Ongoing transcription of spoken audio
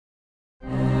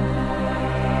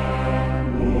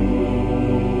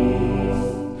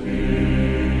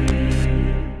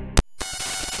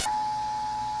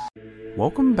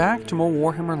Welcome back to more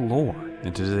Warhammer lore.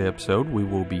 In today's episode, we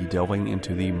will be delving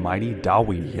into the mighty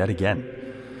Dawi yet again.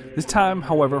 This time,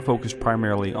 however, focused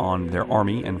primarily on their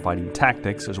army and fighting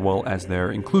tactics, as well as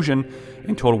their inclusion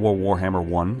in Total War Warhammer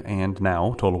 1 and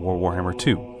now Total War Warhammer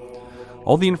 2.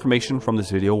 All the information from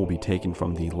this video will be taken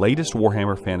from the latest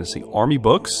Warhammer Fantasy Army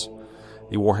books,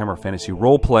 the Warhammer Fantasy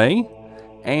Roleplay,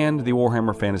 and the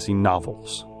Warhammer Fantasy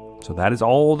novels. So that is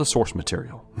all the source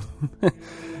material.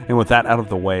 And with that out of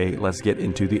the way, let's get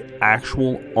into the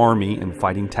actual army and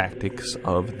fighting tactics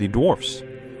of the dwarfs.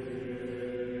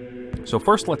 So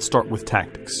first, let's start with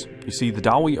tactics. You see, the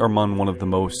Dawi are among one of the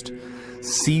most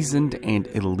seasoned and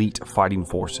elite fighting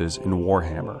forces in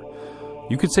Warhammer.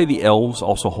 You could say the elves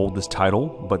also hold this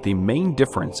title, but the main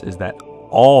difference is that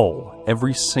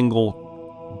every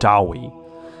single Dawi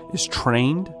is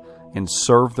trained and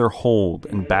serve their hold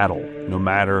in battle, no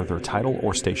matter their title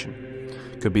or station.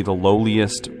 Could be the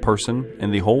lowliest person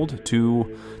in the hold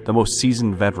to the most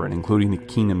seasoned veteran, including the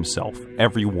king himself.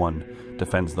 Everyone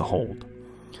defends the hold.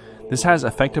 This has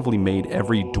effectively made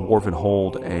every dwarven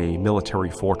hold a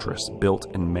military fortress built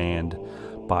and manned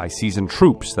by seasoned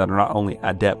troops that are not only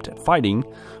adept at fighting,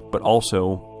 but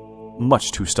also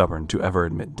much too stubborn to ever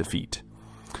admit defeat.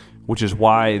 Which is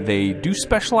why they do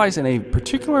specialize in a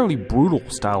particularly brutal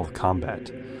style of combat.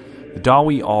 The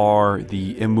Dawi are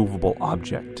the immovable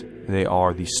object. They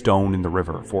are the stone in the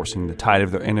river, forcing the tide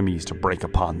of their enemies to break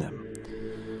upon them.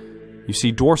 You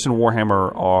see, dwarfs in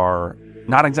Warhammer are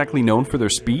not exactly known for their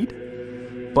speed,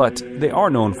 but they are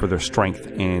known for their strength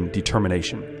and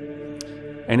determination.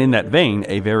 And in that vein,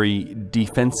 a very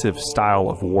defensive style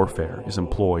of warfare is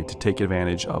employed to take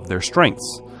advantage of their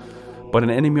strengths. But an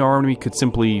enemy army could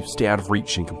simply stay out of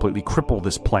reach and completely cripple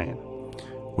this plan.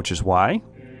 Which is why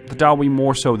the Dawi,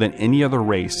 more so than any other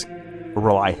race,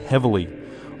 rely heavily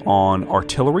on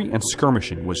artillery and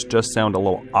skirmishing, which just sound a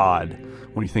little odd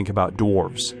when you think about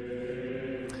dwarves.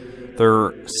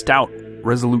 Their stout,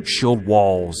 resolute shield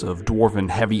walls of dwarven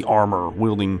heavy armor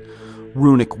wielding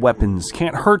runic weapons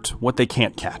can't hurt what they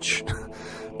can't catch.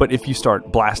 But if you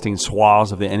start blasting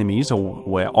swaths of the enemy's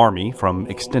army from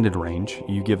extended range,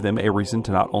 you give them a reason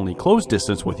to not only close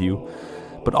distance with you,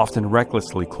 but often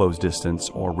recklessly close distance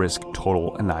or risk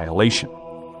total annihilation.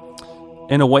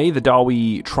 In a way, the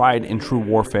Dawi tried in true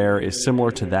warfare is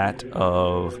similar to that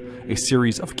of a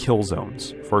series of kill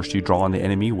zones. First, you draw on the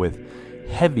enemy with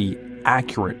heavy,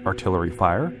 accurate artillery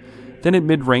fire. Then at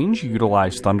mid-range, you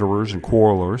utilize thunderers and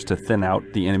quarrelers to thin out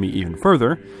the enemy even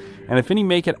further. And if any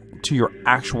make it to your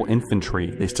actual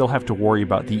infantry, they still have to worry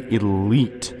about the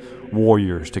elite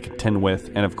warriors to contend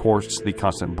with, and of course, the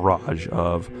constant barrage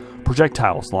of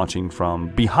projectiles launching from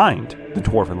behind the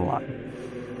dwarven line.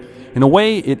 In a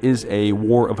way, it is a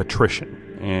war of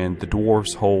attrition, and the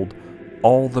dwarves hold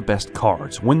all the best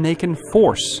cards when they can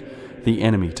force the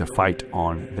enemy to fight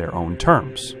on their own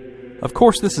terms. Of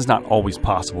course, this is not always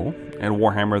possible. In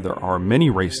Warhammer, there are many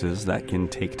races that can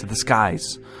take to the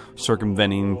skies,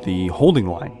 circumventing the holding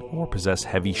line, or possess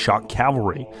heavy shock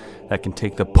cavalry that can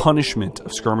take the punishment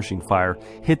of skirmishing fire,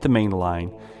 hit the main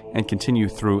line, and continue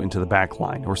through into the back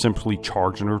line, or simply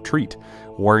charge and retreat,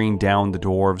 wearing down the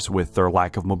dwarves with their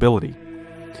lack of mobility.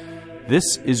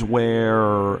 This is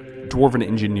where dwarven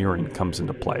engineering comes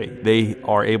into play. They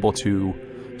are able to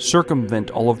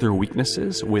circumvent all of their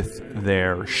weaknesses with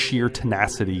their sheer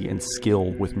tenacity and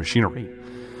skill with machinery.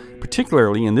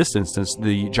 Particularly in this instance,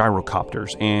 the gyrocopters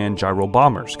and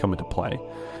gyrobombers come into play,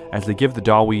 as they give the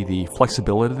Dawi the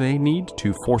flexibility they need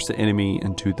to force the enemy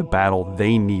into the battle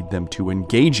they need them to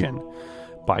engage in,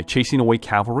 by chasing away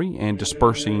cavalry and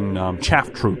dispersing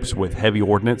chaff troops with heavy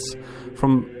ordnance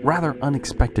from rather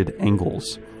unexpected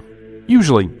angles,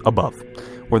 usually above,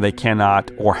 where they cannot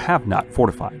or have not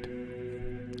fortified.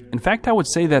 In fact, I would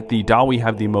say that the Dawi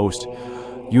have the most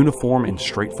uniform and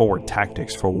straightforward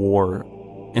tactics for war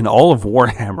in all of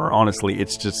Warhammer. Honestly,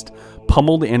 it's just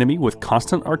pummel the enemy with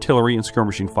constant artillery and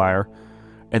skirmishing fire,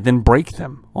 and then break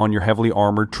them on your heavily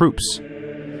armored troops.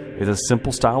 It's a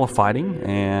simple style of fighting,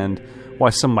 and why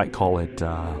some might call it,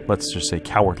 let's just say,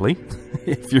 cowardly.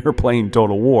 If you're playing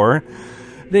Total War,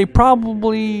 they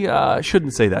probably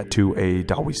shouldn't say that to a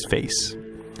Dawi's face.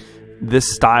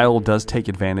 This style does take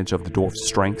advantage of the dwarf's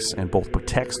strengths and both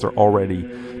protects their already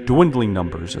dwindling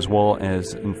numbers as well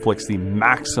as inflicts the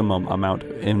maximum amount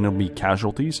of enemy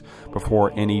casualties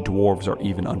before any dwarves are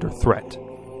even under threat,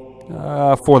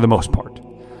 for the most part.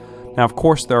 Now, of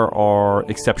course, there are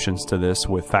exceptions to this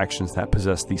with factions that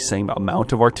possess the same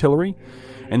amount of artillery,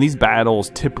 and these battles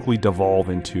typically devolve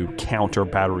into counter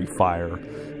battery fire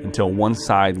until one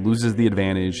side loses the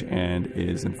advantage and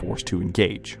is enforced to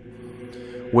engage.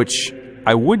 Which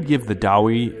I would give the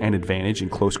Dawi an advantage in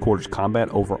close quarters combat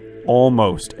over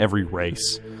almost every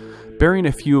race, bearing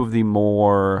a few of the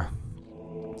more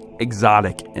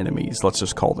exotic enemies, let's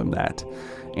just call them that.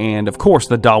 And of course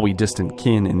the Dawi distant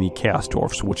kin in the Chaos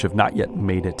Dwarfs, which have not yet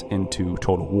made it into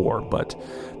Total War, but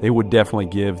they would definitely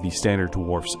give the standard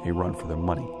dwarfs a run for their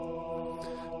money.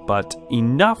 But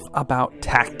enough about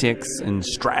tactics and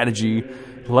strategy,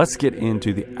 let's get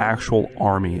into the actual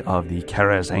army of the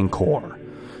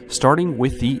Kerez-Angkor, starting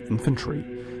with the infantry.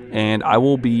 And I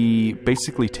will be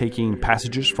basically taking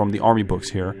passages from the army books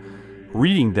here,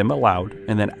 reading them aloud,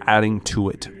 and then adding to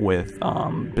it with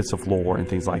bits of lore and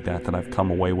things like that that I've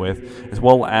come away with, as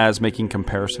well as making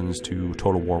comparisons to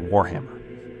Total War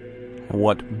Warhammer. And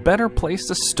what better place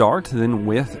to start than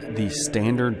with the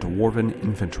standard Dwarven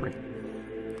infantry?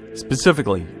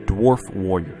 Specifically, Dwarf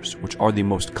Warriors, which are the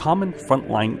most common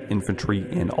frontline infantry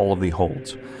in all of the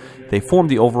holds. They form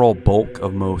the overall bulk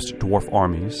of most dwarf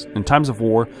armies. In times of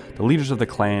war, the leaders of the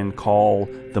clan call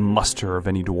the muster of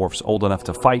any dwarfs old enough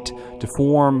to fight to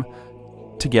form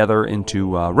together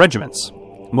into regiments.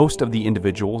 Most of the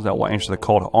individuals that will answer the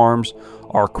call to arms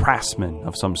are craftsmen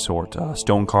of some sort,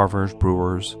 stone carvers,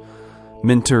 brewers,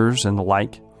 minters, and the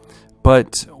like.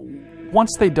 But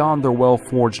once they don their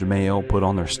well-forged mail, put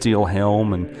on their steel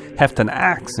helm, and heft an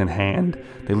axe in hand,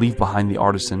 they leave behind the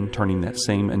artisan, turning that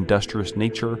same industrious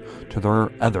nature to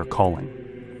their other calling: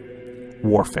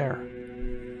 warfare.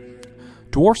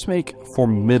 Dwarfs make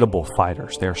formidable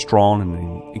fighters. They are strong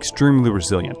and extremely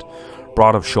resilient,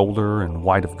 broad of shoulder and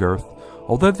wide of girth.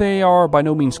 Although they are by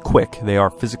no means quick, they are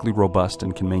physically robust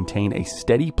and can maintain a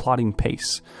steady plodding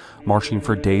pace, marching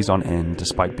for days on end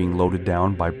despite being loaded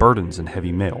down by burdens and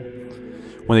heavy mail.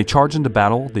 When they charge into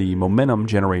battle, the momentum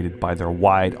generated by their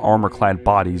wide, armor-clad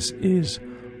bodies is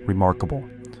remarkable.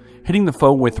 Hitting the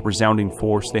foe with resounding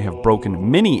force, they have broken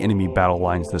many enemy battle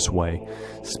lines this way,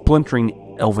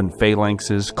 splintering elven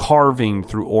phalanxes, carving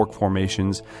through orc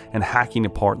formations, and hacking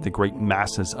apart the great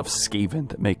masses of Skaven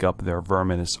that make up their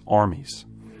verminous armies.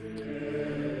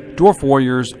 Dwarf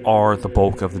warriors are the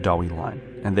bulk of the Dawi line,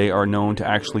 and they are known to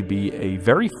actually be a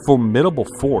very formidable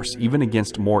force even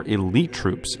against more elite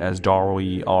troops, as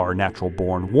Dawi are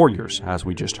natural-born warriors, as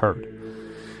we just heard.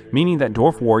 Meaning that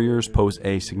dwarf warriors pose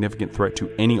a significant threat to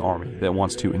any army that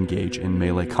wants to engage in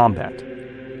melee combat.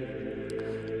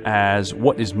 As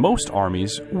what is most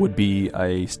armies would be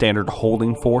a standard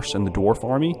holding force in the dwarf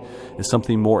army is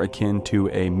something more akin to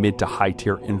a mid to high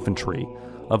tier infantry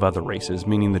of other races,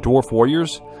 meaning the dwarf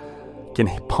warriors can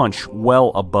punch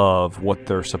well above what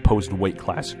their supposed weight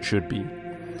class should be.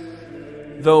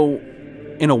 Though,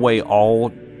 in a way,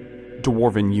 all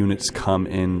dwarven units come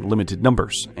in limited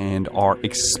numbers and are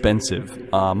expensive,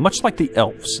 much like the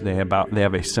elves. They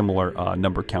have a similar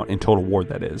number count in Total War,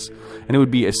 that is, and it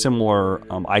would be a similar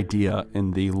idea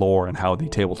in the lore and how the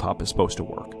tabletop is supposed to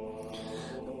work,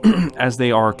 as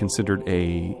they are considered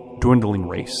a dwindling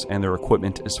race and their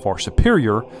equipment is far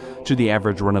superior to the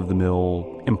average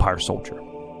run-of-the-mill Empire soldier.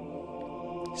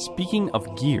 Speaking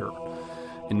of gear,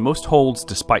 in most holds,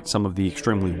 despite some of the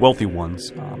extremely wealthy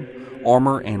ones,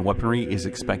 armor and weaponry is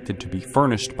expected to be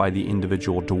furnished by the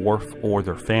individual dwarf or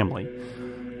their family,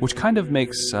 which kind of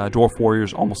makes dwarf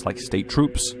warriors almost like state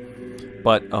troops,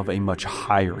 but of a much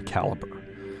higher caliber.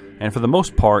 And for the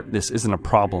most part, this isn't a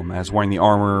problem, as wearing the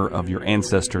armor of your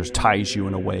ancestors ties you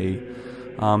in a way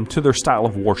to their style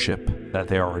of worship that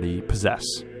they already possess.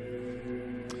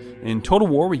 In Total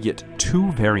War, we get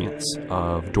two variants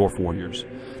of dwarf warriors: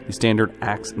 the standard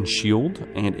axe and shield,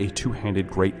 and a two-handed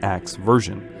great axe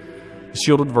version. The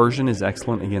shielded version is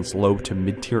excellent against low to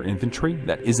mid-tier infantry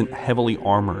that isn't heavily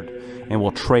armored and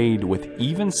will trade with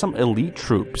even some elite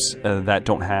troops that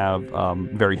don't have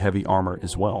very heavy armor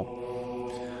as well.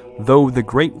 Though the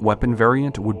great weapon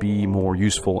variant would be more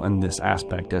useful in this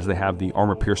aspect, as they have the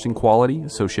armor-piercing quality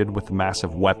associated with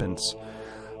massive weapons,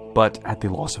 but at the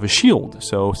loss of a shield,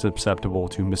 so susceptible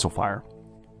to missile fire.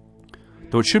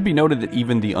 Though it should be noted that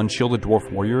even the unshielded dwarf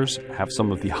warriors have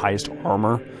some of the highest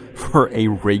armor for a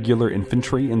regular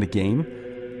infantry in the game,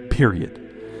 period.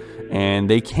 And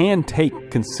they can take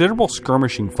considerable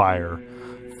skirmishing fire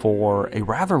for a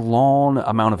rather long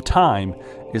amount of time,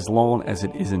 as long as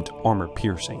it isn't armor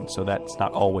piercing, so that's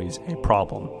not always a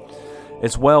problem.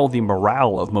 As well, the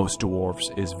morale of most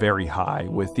dwarves is very high,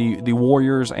 with the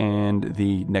warriors and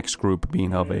the next group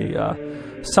being of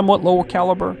a somewhat lower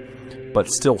caliber, but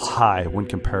still high when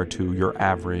compared to your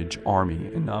average army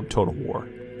in Total War.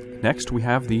 Next, we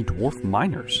have the dwarf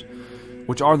miners,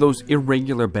 which are those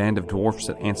irregular band of dwarfs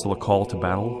that answer a call to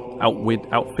battle,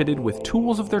 outfitted with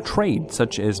tools of their trade,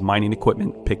 such as mining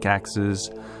equipment, pickaxes,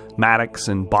 mattocks,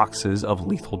 and boxes of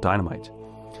lethal dynamite.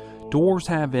 Dwarves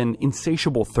have an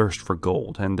insatiable thirst for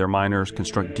gold, and their miners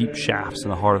construct deep shafts in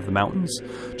the heart of the mountains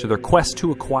to their quest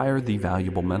to acquire the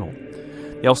valuable metal.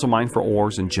 They also mine for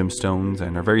ores and gemstones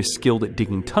and are very skilled at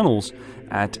digging tunnels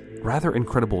at rather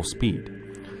incredible speed.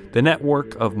 The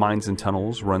network of mines and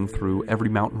tunnels run through every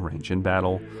mountain range in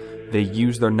battle. They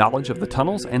use their knowledge of the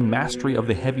tunnels and mastery of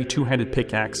the heavy two-handed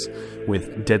pickaxe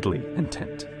with deadly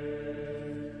intent.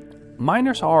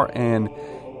 Miners are an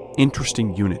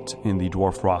interesting unit in the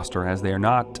dwarf roster, as they are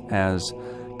not as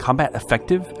combat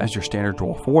effective as your standard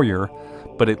dwarf warrior,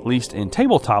 but at least in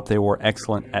tabletop they were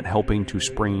excellent at helping to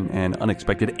spring an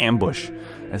unexpected ambush,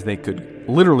 as they could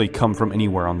literally come from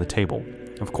anywhere on the table.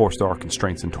 Of course, there are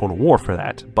constraints in Total War for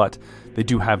that, but they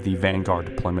do have the vanguard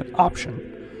deployment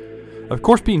option. Of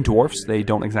course, being dwarfs, they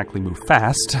don't exactly move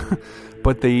fast,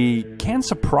 but they can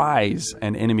surprise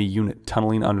an enemy unit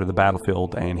tunneling under the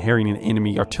battlefield, and harrying an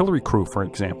enemy artillery crew, for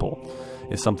example,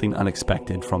 is something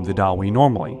unexpected from the Dawi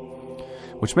normally,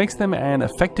 which makes them an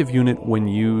effective unit when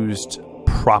used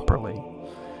properly.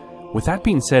 With that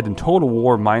being said, in Total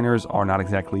War, miners are not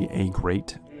exactly a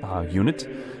great unit,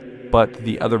 but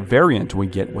the other variant we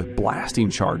get with blasting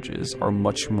charges are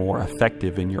much more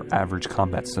effective in your average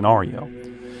combat scenario.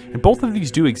 And both of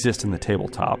these do exist in the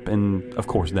tabletop, and of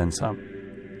course then some.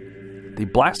 The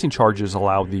blasting charges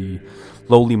allow the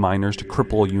lowly miners to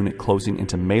cripple a unit closing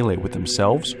into melee with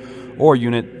themselves, or a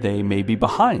unit they may be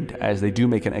behind, as they do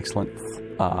make an excellent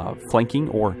flanking,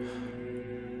 or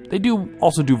they do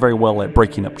also do very well at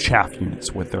breaking up chaff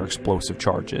units with their explosive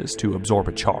charges to absorb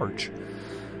a charge.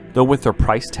 Though with their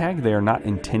price tag, they are not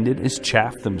intended as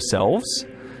chaff themselves,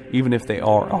 even if they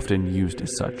are often used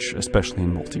as such, especially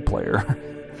in multiplayer.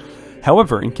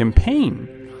 However, in campaign,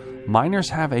 miners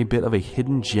have a bit of a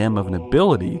hidden gem of an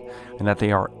ability in that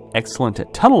they are excellent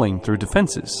at tunneling through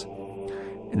defenses.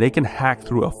 And they can hack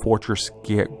through a fortress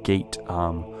gate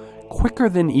quicker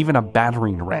than even a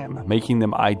battering ram, making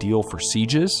them ideal for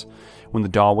sieges when the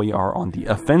Dawi are on the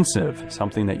offensive,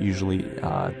 something that usually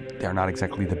they're not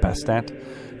exactly the best at.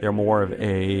 They're more of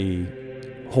a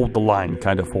hold the line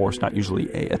kind of force, not usually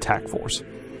a attack force.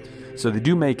 So they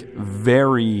do make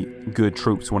very good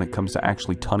troops when it comes to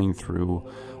actually tunneling through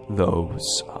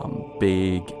those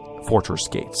big fortress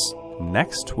gates.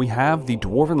 Next, we have the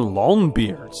Dwarven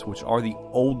Longbeards, which are the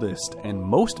oldest and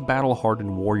most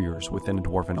battle-hardened warriors within a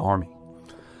Dwarven army.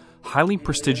 Highly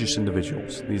prestigious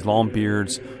individuals, these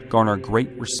Longbeards garner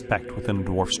great respect within a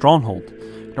dwarf stronghold.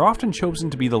 They're often chosen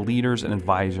to be the leaders and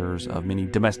advisors of many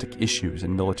domestic issues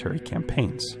and military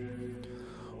campaigns.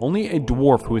 Only a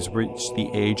dwarf who has reached the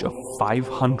age of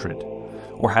 500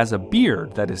 or has a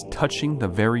beard that is touching the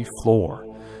very floor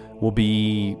will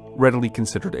be readily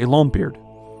considered a Longbeard.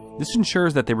 This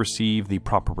ensures that they receive the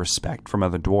proper respect from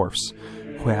other dwarfs,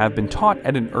 who have been taught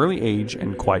at an early age,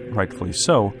 and quite rightfully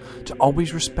so, to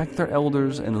always respect their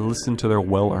elders and listen to their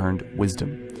well-earned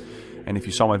wisdom. And if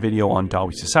you saw my video on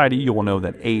Dawi society, you will know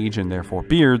that age, and therefore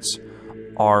beards,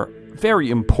 are a very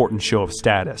important show of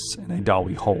status in a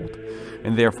Dawi hold.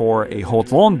 And therefore, a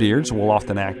hold's Longbeards will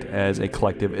often act as a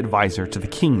collective advisor to the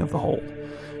king of the hold.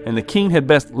 And the king had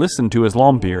best listen to his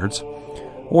Longbeards,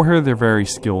 or hear their very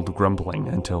skilled grumbling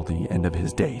until the end of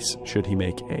his days, should he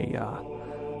make a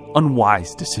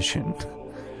unwise decision.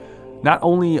 Not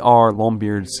only are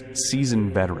Longbeards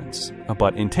seasoned veterans,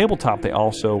 but in tabletop they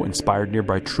also inspired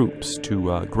nearby troops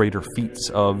to greater feats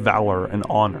of valor and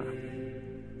honor.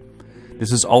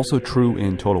 This is also true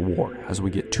in Total War, as we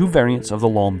get two variants of the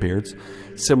Longbeards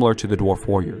similar to the Dwarf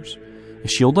Warriors, a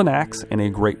shield and axe, and a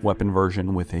great weapon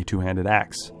version with a two-handed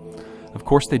axe. Of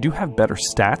course, they do have better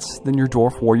stats than your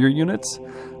Dwarf Warrior units,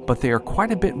 but they are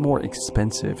quite a bit more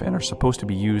expensive and are supposed to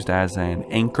be used as an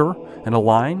anchor and a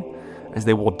line, as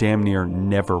they will damn near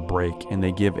never break, and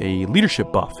they give a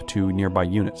leadership buff to nearby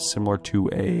units, similar to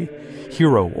a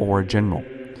hero or a general.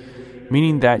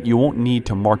 Meaning that you won't need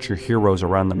to march your heroes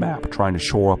around the map trying to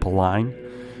shore up a line,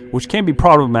 which can be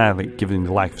problematic given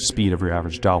the lack of speed of your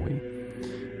average Dawi.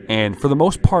 And for the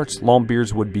most part,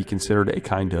 Longbeards would be considered a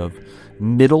kind of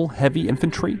middle heavy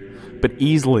infantry, but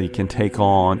easily can take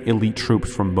on elite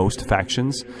troops from most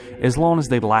factions, as long as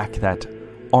they lack that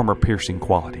armor-piercing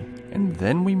quality. And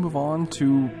then we move on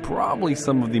to probably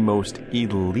some of the most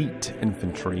elite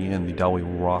infantry in the Dawi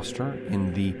roster,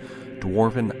 in the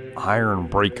Dwarven Iron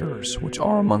Breakers, which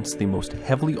are amongst the most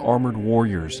heavily armored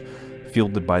warriors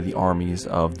fielded by the armies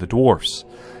of the dwarfs.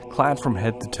 Clad from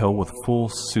head to toe with full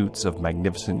suits of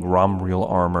magnificent Gromreel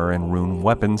armor and rune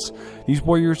weapons, these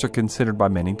warriors are considered by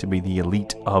many to be the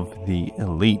elite of the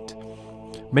elite.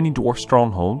 Many dwarf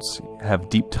strongholds have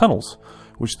deep tunnels,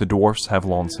 which the dwarfs have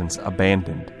long since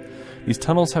abandoned. These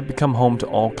tunnels have become home to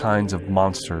all kinds of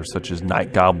monsters such as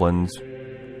night goblins,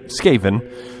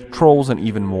 skaven, trolls, and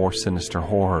even more sinister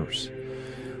horrors.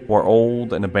 Where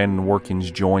old and abandoned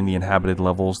workings join the inhabited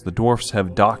levels, the dwarfs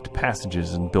have docked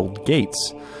passages and built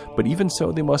gates, but even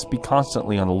so they must be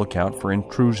constantly on the lookout for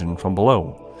intrusion from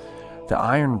below. The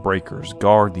iron breakers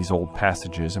guard these old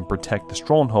passages and protect the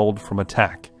stronghold from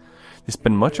attack. They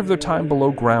spend much of their time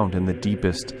below ground in the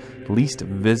deepest, least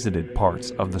visited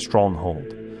parts of the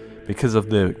stronghold. Because of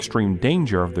the extreme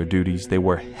danger of their duties, they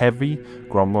wear heavy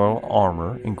grumble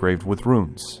armor engraved with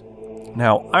runes.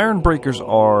 Now, iron breakers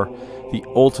are the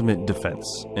ultimate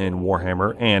defense in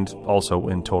Warhammer and also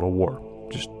in Total War,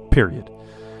 just period.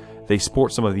 They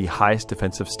sport some of the highest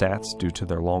defensive stats due to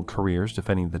their long careers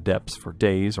defending the depths for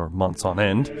days or months on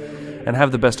end, and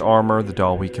have the best armor the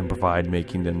Dawi can provide,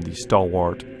 making them the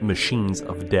stalwart machines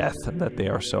of death that they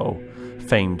are so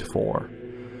famed for.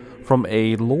 From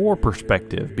a lore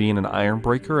perspective, being an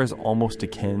Ironbreaker is almost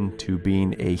akin to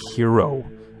being a hero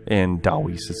in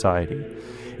Dawi society.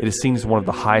 It is seen as one of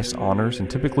the highest honors, and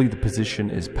typically the position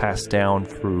is passed down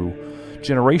through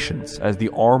generations, as the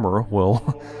armor will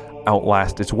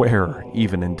outlast its wearer,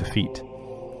 even in defeat.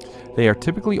 They are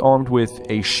typically armed with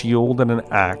a shield and an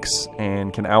axe,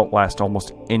 and can outlast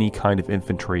almost any kind of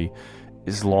infantry,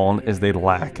 as long as they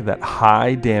lack that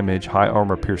high damage, high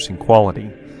armor piercing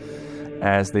quality,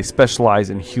 as they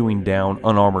specialize in hewing down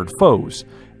unarmored foes,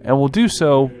 and will do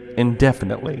so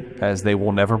indefinitely, as they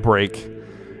will never break,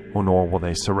 nor will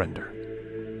they surrender.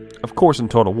 Of course, in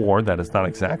Total War, that is not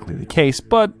exactly the case,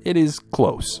 but it is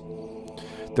close.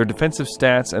 Their defensive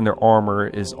stats and their armor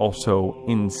is also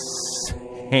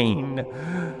insane.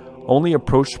 Only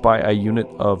approached by a unit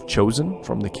of Chosen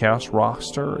from the Chaos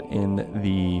roster in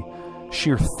the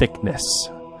sheer thickness,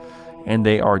 and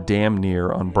they are damn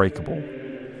near unbreakable.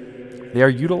 They are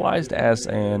utilized as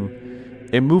an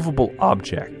immovable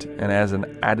object, and as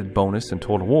an added bonus in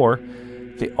Total War,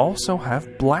 they also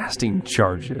have blasting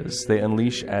charges they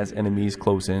unleash as enemies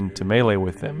close in to melee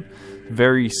with them,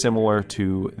 very similar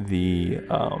to the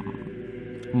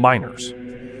miners,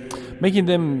 making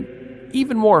them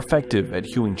even more effective at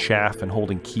hewing chaff and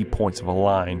holding key points of a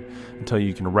line until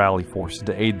you can rally forces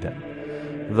to aid them.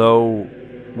 Though,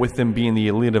 with them being the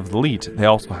elite of the elite, they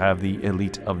also have the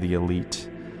elite of the elite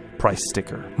price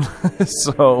sticker.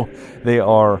 So they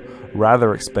are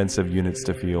rather expensive units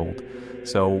to field.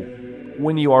 So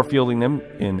when you are fielding them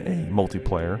in a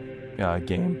multiplayer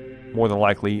game, more than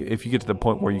likely, if you get to the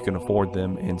point where you can afford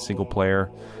them in single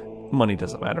player, money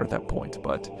doesn't matter at that point.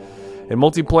 But in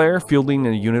multiplayer, fielding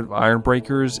a unit of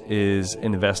Ironbreakers is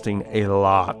investing a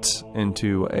lot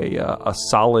into a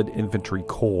solid infantry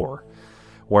core.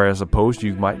 Whereas opposed,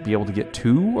 you might be able to get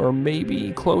 2 or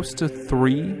maybe close to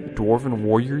 3 Dwarven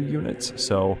Warrior units.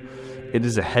 So it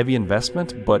is a heavy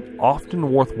investment, but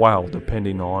often worthwhile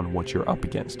depending on what you're up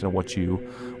against and what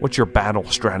your battle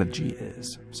strategy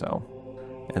is. So,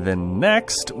 and then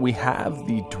next we have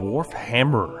the Dwarf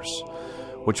Hammerers,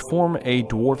 which form a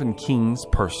Dwarven King's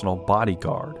personal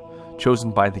bodyguard.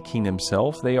 Chosen by the king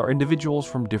himself, they are individuals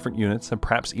from different units and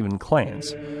perhaps even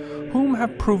clans, whom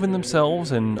have proven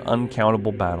themselves in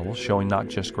uncountable battles, showing not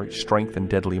just great strength and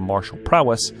deadly martial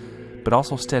prowess, but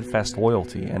also steadfast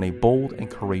loyalty and a bold and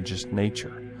courageous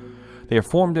nature. They are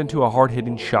formed into a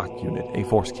hard-hitting shock unit, a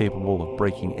force capable of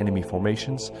breaking enemy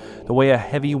formations the way a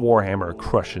heavy warhammer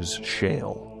crushes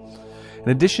shale. In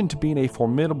addition to being a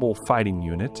formidable fighting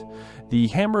unit, the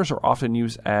hammers are often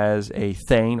used as a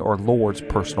Thane or Lord's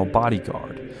personal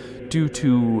bodyguard, due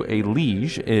to a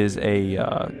liege is a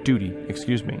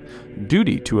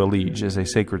duty to a liege is a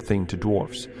sacred thing to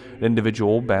dwarfs. An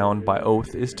individual bound by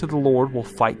oath is to the Lord will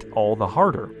fight all the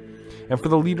harder. And for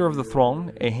the leader of the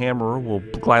throng, a hammerer will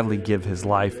gladly give his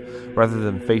life rather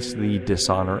than face the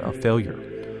dishonor of failure.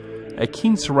 A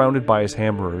king surrounded by his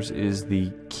hammerers is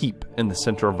the keep in the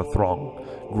center of a throng,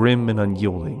 grim and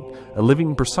unyielding, a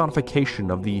living personification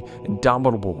of the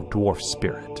indomitable dwarf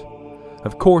spirit.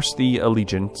 Of course, the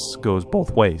allegiance goes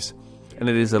both ways, and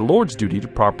it is a lord's duty to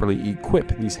properly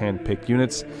equip these hand-picked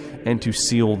units and to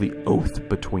seal the oath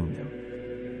between them.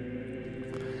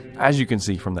 As you can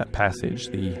see from that passage,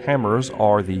 the hammers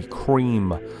are the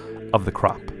cream of the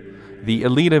crop, the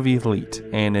elite of elite,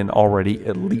 and an already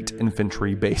elite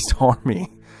infantry-based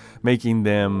army, making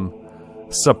them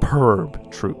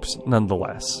superb troops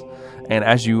nonetheless. And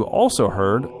as you also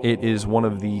heard, it is one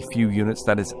of the few units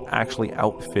that is actually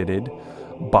outfitted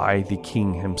by the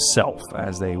king himself,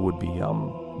 as they would be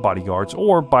bodyguards,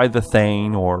 or by the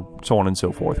Thane, or so on and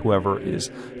so forth, whoever is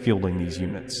fielding these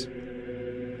units.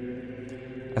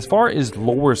 As far as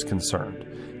lore is concerned,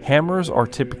 Hammers are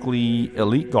typically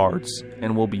elite guards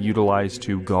and will be utilized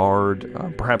to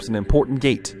guard perhaps an important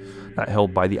gate not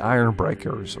held by the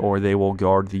Ironbreakers, or they will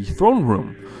guard the throne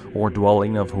room or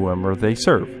dwelling of whoever they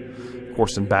serve. Of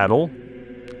course, in battle,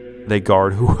 they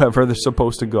guard whoever they're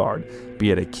supposed to guard,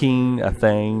 be it a king, a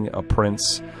thane, a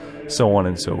prince, so on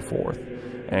and so forth.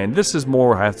 And this is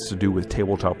more has to do with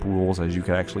tabletop rules, as you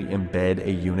can actually embed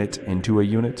a unit into a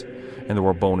unit, and there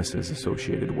were bonuses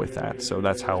associated with that. So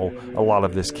that's how a lot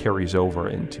of this carries over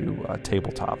into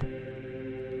tabletop.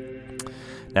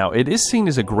 Now, it is seen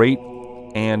as a great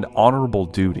and honorable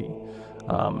duty,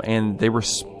 and the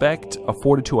respect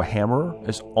afforded to a hammerer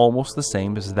is almost the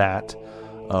same as that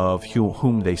of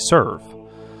whom they serve,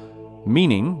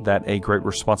 meaning that a great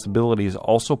responsibility is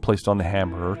also placed on the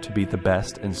hammerer to be the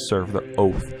best and serve their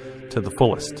oath to the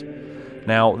fullest.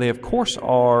 Now, they of course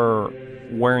are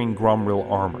wearing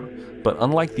Gromril armor, but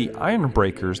unlike the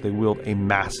Ironbreakers, they wield a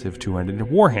massive two-handed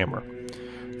warhammer,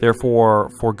 therefore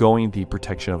foregoing the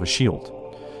protection of a shield.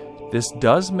 This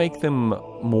does make them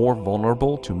more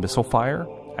vulnerable to missile fire,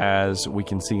 as we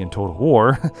can see in Total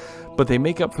War, but they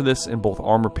make up for this in both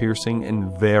armor piercing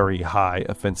and very high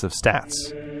offensive stats.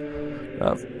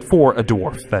 For a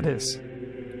dwarf, that is.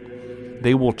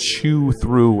 They will chew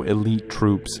through elite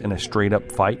troops in a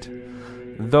straight-up fight,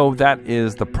 though that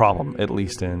is the problem, at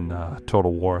least in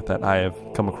Total War, that I have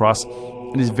come across.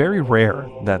 It is very rare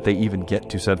that they even get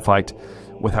to said fight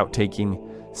without taking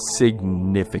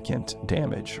significant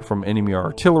damage from enemy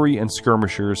artillery and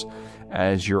skirmishers,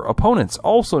 as your opponents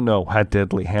also know how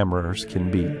deadly hammerers can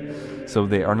be. So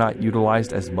they are not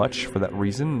utilized as much for that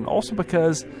reason, and also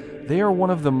because they are one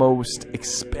of the most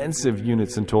expensive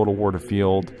units in Total War to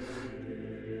field,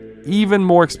 even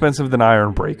more expensive than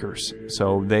Ironbreakers.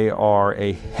 So they are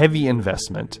a heavy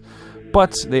investment,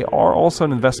 but they are also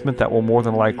an investment that will more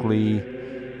than likely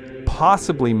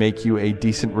possibly make you a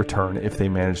decent return if they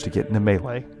manage to get into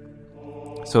melee.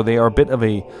 So they are a bit of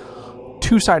a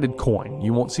two-sided coin.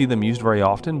 You won't see them used very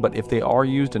often, but if they are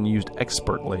used and used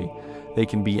expertly, they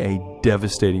can be a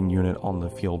devastating unit on the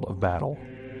field of battle.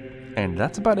 And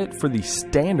that's about it for the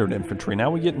standard infantry. Now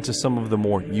we get into some of the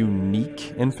more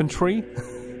unique infantry.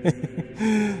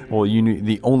 Well,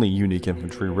 the only unique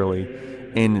infantry, really,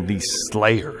 in the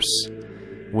Slayers,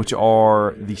 which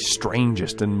are the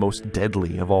strangest and most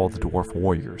deadly of all the dwarf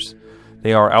warriors.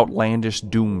 They are outlandish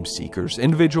doom seekers,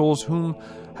 individuals whom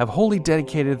have wholly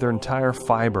dedicated their entire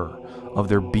fiber of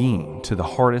their being to the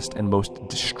hardest and most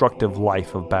destructive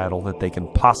life of battle that they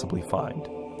can possibly find.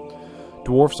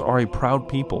 Dwarfs are a proud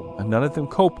people, and none of them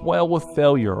cope well with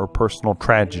failure or personal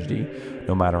tragedy,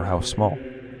 no matter how small.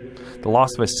 The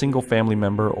loss of a single family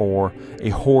member or a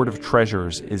hoard of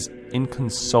treasures is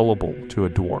inconsolable to a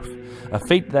dwarf, a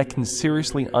fate that can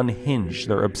seriously unhinge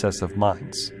their obsessive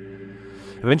minds.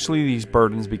 Eventually, these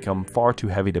burdens become far too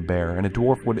heavy to bear, and a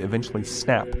dwarf would eventually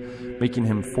snap, making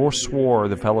him forswear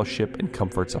the fellowship and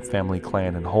comforts of family,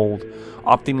 clan, and hold,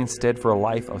 opting instead for a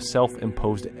life of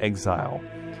self-imposed exile,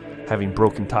 having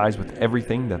broken ties with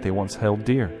everything that they once held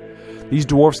dear. These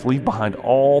dwarfs leave behind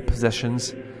all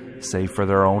possessions save for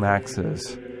their own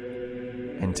axes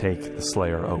and take the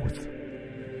Slayer Oath.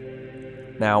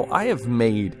 Now, I have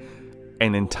made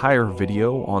an entire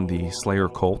video on the Slayer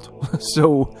cult,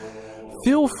 so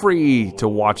feel free to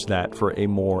watch that for a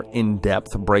more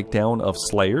in-depth breakdown of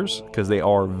Slayers, because they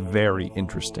are very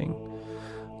interesting.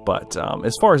 But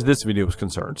as far as this video is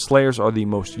concerned, Slayers are the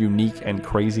most unique and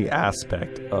crazy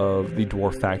aspect of the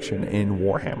dwarf faction in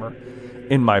Warhammer,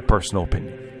 in my personal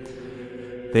opinion.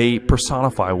 They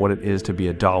personify what it is to be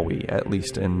a Dawi, at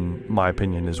least in my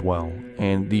opinion as well,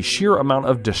 and the sheer amount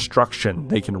of destruction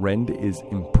they can rend is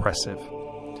impressive.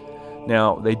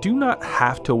 Now, they do not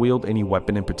have to wield any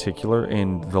weapon in particular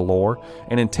in the lore,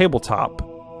 and in tabletop,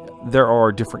 there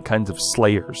are different kinds of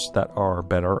Slayers that are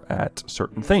better at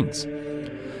certain things.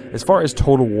 As far as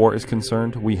Total War is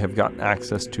concerned, we have gotten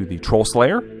access to the Troll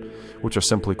Slayer, which are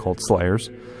simply called Slayers,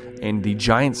 and the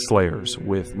Giant Slayers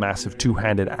with massive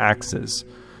two-handed axes.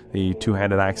 The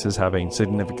two-handed axes having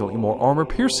significantly more armor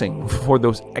piercing for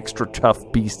those extra tough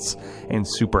beasts and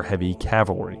super heavy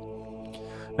cavalry.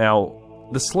 Now,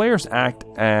 the Slayers act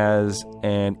as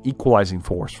an equalizing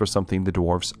force for something the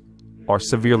dwarves are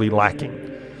severely lacking,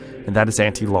 and that is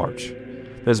anti-large.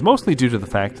 That is mostly due to the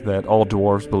fact that all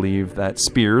dwarves believe that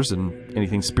spears and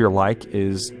anything spear-like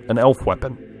is an elf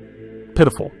weapon.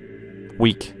 Pitiful,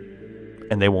 weak,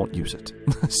 and they won't use it.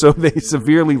 So they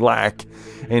severely lack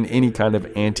in any kind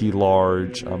of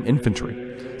anti-large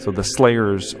infantry. So the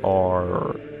Slayers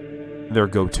are their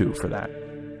go-to for that.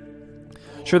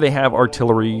 Sure, they have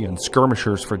artillery and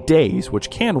skirmishers for days, which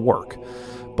can work,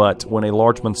 But when a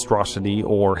large monstrosity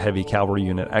or heavy cavalry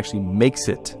unit actually makes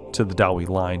it to the Dawi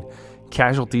line,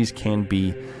 casualties can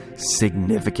be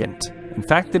significant. In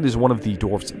fact, it is one of the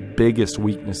dwarf's biggest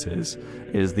weaknesses,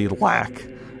 is the lack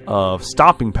of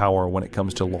stopping power when it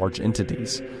comes to large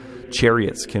entities.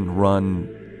 Chariots can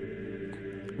run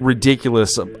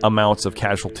ridiculous amounts of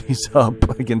casualties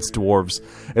up against dwarves,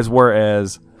 as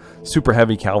whereas super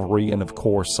heavy cavalry and of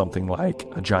course something like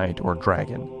a giant or a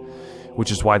dragon,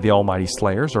 which is why the Almighty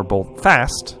Slayers are both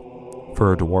fast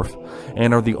for a dwarf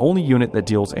and are the only unit that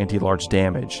deals anti-large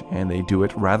damage, and they do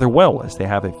it rather well as they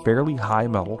have a fairly high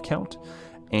model count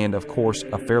and of course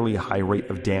a fairly high rate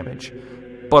of damage.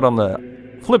 But on the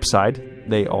flip side,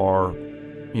 they are,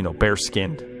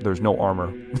 bare-skinned. There's no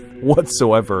armor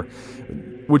whatsoever,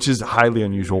 which is highly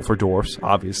unusual for dwarfs,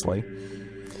 obviously.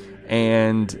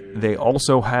 And they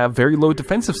also have very low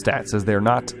defensive stats as they're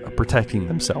not protecting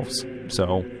themselves.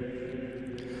 So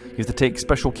you have to take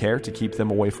special care to keep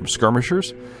them away from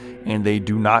skirmishers, and they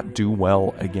do not do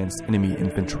well against enemy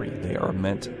infantry. They are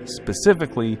meant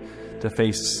specifically to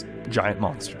face giant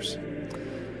monsters.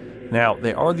 Now,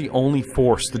 they are the only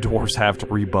force the dwarves have to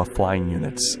rebuff flying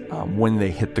units when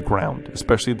they hit the ground,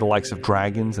 especially the likes of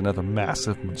dragons and other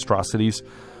massive monstrosities,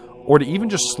 or to even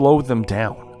just slow them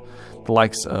down, the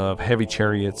likes of heavy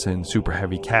chariots and super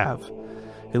heavy cav.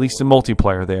 At least in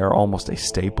multiplayer, they are almost a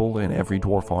staple in every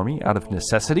dwarf army out of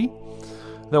necessity.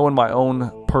 Though in my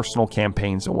own personal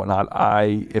campaigns and whatnot,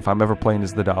 if I'm ever playing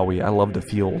as the Dawi, I love to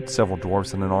field several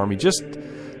dwarves in an army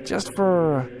just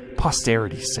for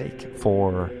posterity's sake,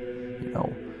 for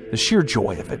the sheer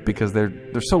joy of it, because they're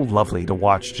so lovely to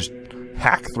watch just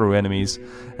hack through enemies,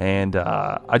 and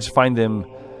I just find them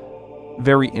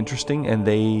very interesting, and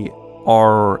they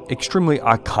are extremely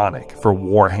iconic for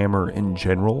Warhammer in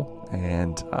general.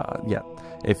 And yeah,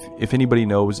 if anybody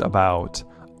knows about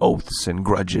oaths and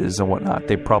grudges and whatnot,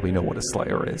 they probably know what a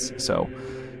Slayer is. So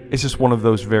it's just one of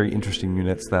those very interesting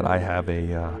units that I have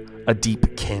a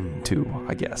deep kin to,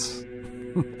 I guess,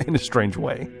 in a strange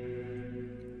way.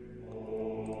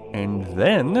 And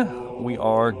then we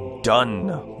are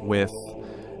done with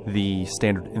the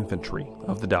standard infantry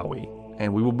of the Dawi,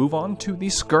 and we will move on to the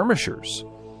skirmishers.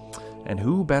 And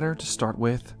who better to start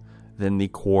with than the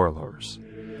quarrelers?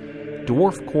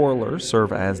 Dwarf quarrelers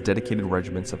serve as dedicated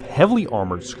regiments of heavily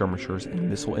armored skirmishers and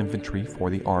missile infantry for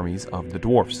the armies of the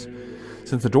dwarfs.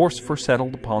 Since the dwarfs first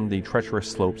settled upon the treacherous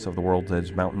slopes of the World's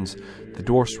Edge Mountains, the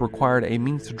dwarfs required a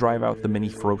means to drive out the many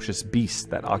ferocious beasts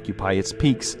that occupy its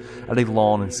peaks at a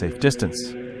long and safe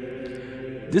distance.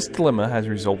 This dilemma has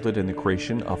resulted in the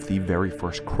creation of the very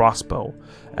first crossbow,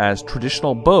 as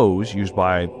traditional bows used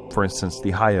by, for instance,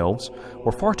 the High Elves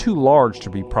were far too large to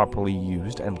be properly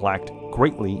used and lacked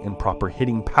greatly in proper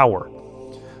hitting power.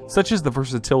 Such is the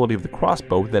versatility of the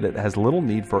crossbow that it has little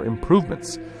need for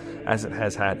improvements, as it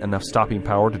has had enough stopping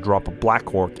power to drop a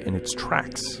Black Orc in its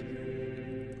tracks.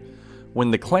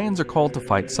 When the clans are called to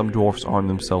fight, some dwarfs arm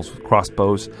themselves with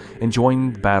crossbows and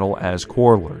join battle as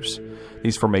quarrelers.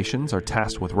 These formations are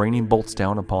tasked with raining bolts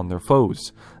down upon their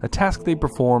foes, a task they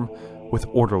perform with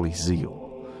orderly zeal.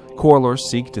 Quarrelers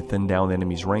seek to thin down the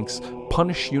enemy's ranks,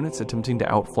 punish units attempting to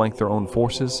outflank their own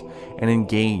forces, and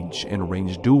engage in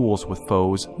ranged duels with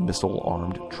foes'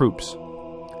 missile-armed troops.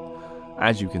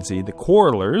 As you can see, the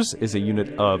Quarrelers is a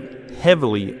unit of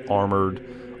heavily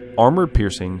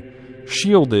armor-piercing,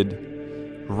 shielded,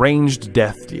 ranged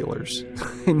death dealers.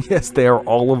 And yes, they are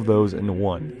all of those in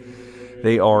one.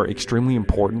 They are extremely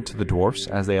important to the dwarfs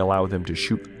as they allow them to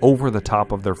shoot over the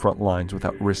top of their front lines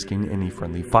without risking any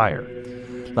friendly fire.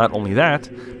 Not only that,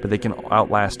 but they can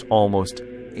outlast almost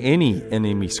any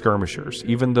enemy skirmishers,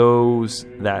 even those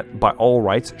that by all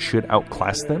rights should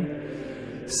outclass them,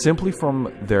 simply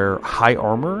from their high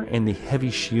armor and the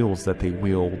heavy shields that they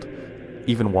wield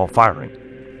even while firing.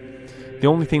 The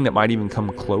only thing that might even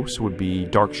come close would be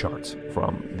dark shards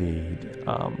from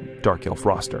the Dark Elf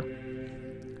roster.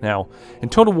 Now, in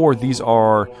Total War, these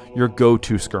are your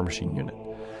go-to skirmishing unit.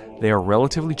 They are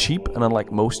relatively cheap, and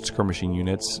unlike most skirmishing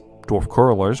units, Dwarf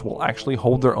Quarrelers will actually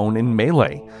hold their own in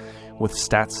melee, with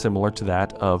stats similar to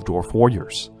that of Dwarf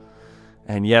Warriors.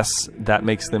 And yes, that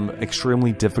makes them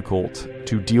extremely difficult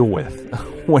to deal with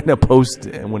when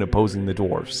opposing the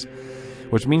dwarves.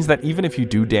 Which means that even if you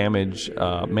do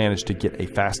manage to get a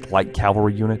fast light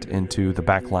cavalry unit into the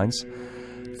back lines,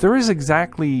 there is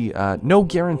exactly no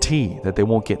guarantee that they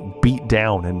won't get beat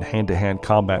down in hand-to-hand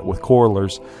combat with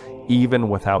Quarrelers, even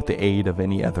without the aid of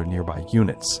any other nearby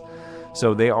units.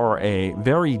 So they are a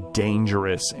very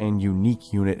dangerous and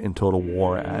unique unit in Total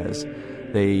War, as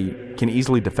they can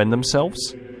easily defend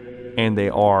themselves, and they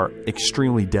are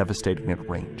extremely devastating at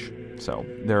range. So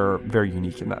they're very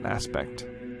unique in that aspect.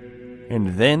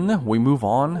 And then we move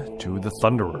on to the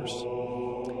Thunderers.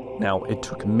 Now, it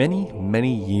took many,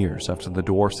 many years after the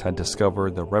dwarfs had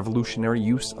discovered the revolutionary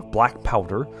use of black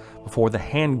powder before the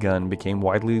handgun became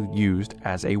widely used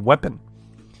as a weapon.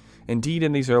 Indeed,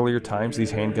 in these earlier times,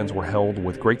 these handguns were held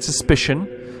with great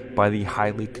suspicion by the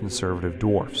highly conservative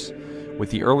dwarfs, with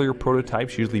the earlier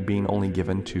prototypes usually being only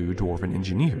given to dwarven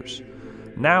engineers.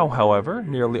 Now, however,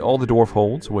 nearly all the dwarf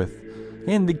holds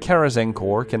in the Karazhan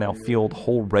Corps can now field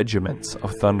whole regiments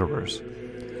of Thunderers,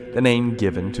 the name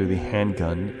given to the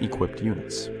handgun-equipped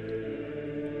units.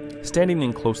 Standing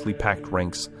in closely packed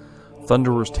ranks,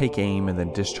 Thunderers take aim and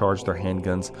then discharge their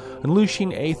handguns,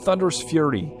 unleashing a thunderous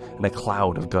fury and a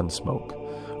cloud of gun smoke.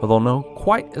 Although not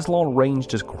quite as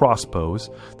long-ranged as crossbows,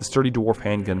 the sturdy dwarf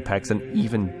handgun packs an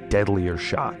even deadlier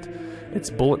shot. Its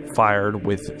bullet fired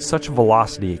with such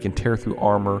velocity it can tear through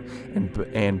armor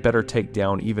and better take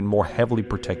down even more heavily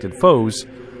protected foes,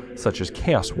 such as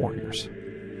Chaos Warriors.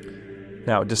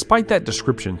 Now, despite that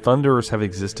description, Thunderers have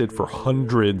existed for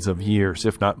hundreds of years,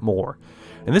 if not more.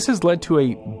 And this has led to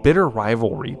a bitter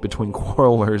rivalry between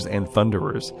Quarrelers and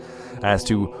Thunderers as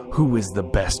to who is the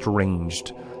best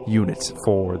ranged unit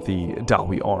for the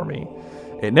Dawi army.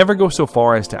 It never goes so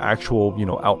far as to actual,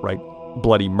 outright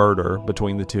bloody murder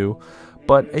between the two,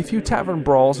 but a few tavern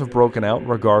brawls have broken out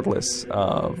regardless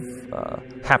of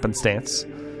happenstance.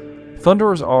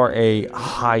 Thunderers are a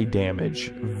high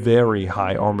damage, very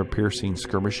high armor piercing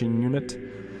skirmishing unit,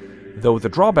 though the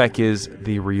drawback is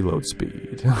the reload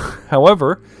speed.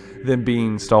 However, them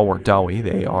being stalwart Dawi,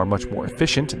 they are much more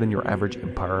efficient than your average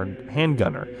Empire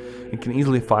handgunner, and can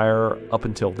easily fire up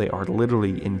until they are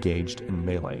literally engaged in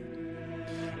melee.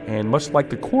 And much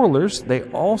like the Quarrelers, they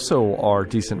also are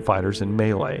decent fighters in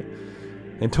melee.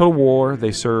 In Total War,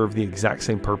 they serve the exact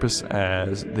same purpose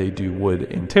as they would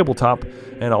in Tabletop,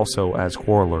 and also as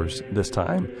Quarrelers this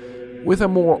time, with a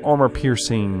more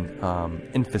armor-piercing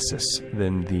emphasis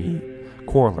than the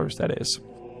Quarrelers, that is.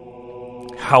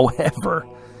 However,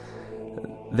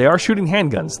 they are shooting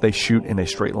handguns. They shoot in a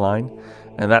straight line,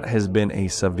 and that has been a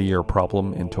severe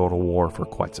problem in Total War for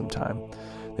quite some time.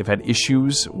 They've had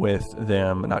issues with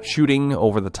them not shooting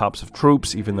over the tops of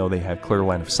troops, even though they have clear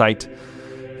line of sight.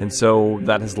 And so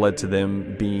that has led to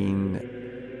them being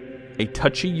a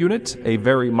touchy unit, a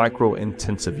very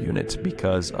micro-intensive unit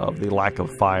because of the lack of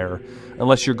fire,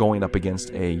 unless you're going up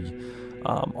against a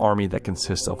army that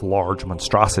consists of large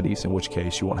monstrosities, in which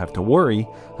case you won't have to worry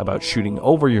about shooting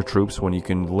over your troops when you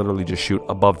can literally just shoot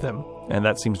above them, and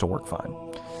that seems to work fine.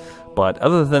 But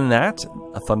other than that,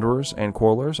 Thunderers and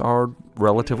Quarrelers are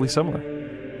relatively similar.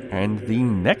 And the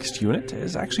next unit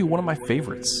is actually one of my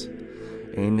favorites,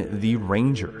 in the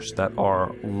Rangers, that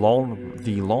are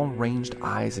the long-ranged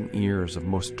eyes and ears of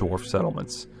most dwarf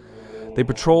settlements. They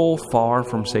patrol far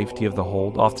from safety of the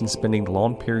hold, often spending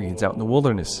long periods out in the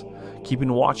wilderness,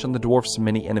 keeping watch on the dwarfs'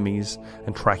 many enemies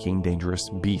and tracking dangerous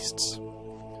beasts.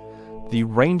 The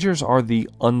Rangers are the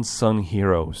unsung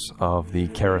heroes of the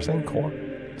Karazhan Corps.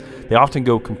 They often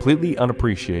go completely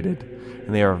unappreciated,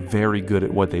 and they are very good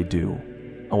at what they do.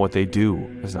 And what they do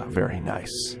is not very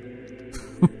nice.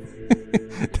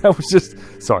 That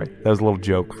was a little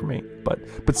joke for me.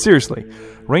 But seriously,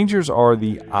 Rangers are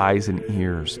the eyes and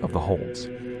ears of the holds,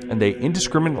 and they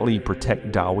indiscriminately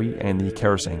protect Dawi and the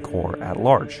Karazhan Corps at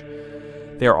large.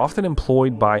 They are often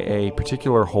employed by a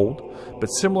particular hold, but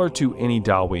similar to any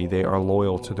Dawi, they are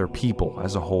loyal to their people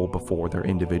as a whole before their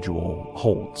individual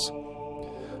holds.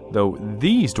 Though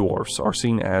these dwarfs are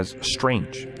seen as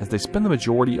strange, as they spend the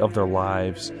majority of their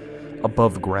lives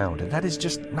above ground, and that is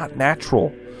just not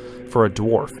natural for a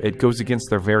dwarf. It goes against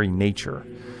their very nature.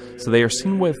 So they are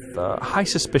seen with high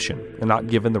suspicion and not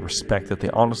given the respect that they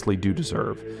honestly do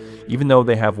deserve, even though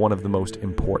they have one of the most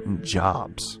important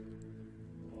jobs.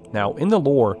 Now, in the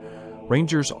lore,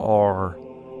 Rangers are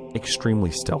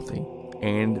extremely stealthy,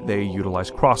 and they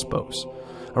utilize crossbows,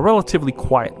 a relatively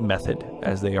quiet method,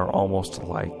 as they are almost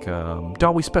like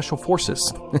Dawi Special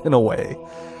Forces, in a way.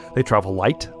 They travel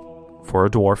light, for a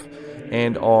dwarf,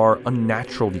 and are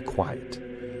unnaturally quiet.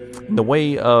 In the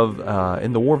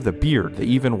War of the Beard, they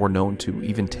even were known to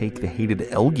even take the hated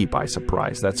Elgi by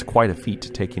surprise. That's quite a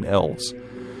feat, taking elves.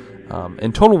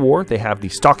 In Total War, they have the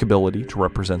stock ability to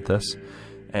represent this,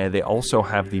 and they also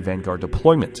have the Vanguard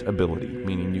deployment ability,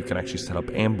 meaning you can actually set up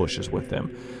ambushes with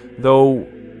them. Though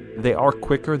they are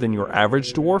quicker than your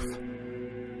average dwarf,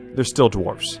 they're still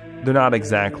dwarfs. They're not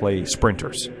exactly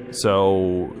sprinters.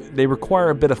 So they require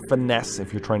a bit of finesse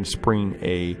if you're trying to spring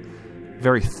a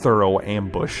very thorough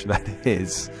ambush, that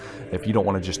is, if you don't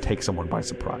want to just take someone by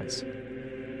surprise.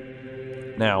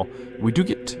 Now, we do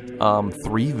get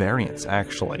 3 variants,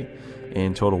 actually,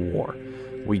 in Total War.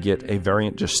 We get a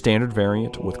variant, just standard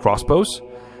variant with crossbows.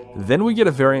 Then we get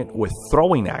a variant with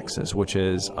throwing axes, which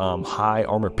is high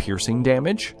armor piercing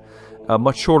damage.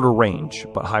 Much shorter range,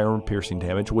 but high armor piercing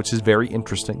damage, which is very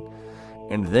interesting.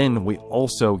 And then we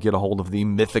also get a hold of the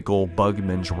mythical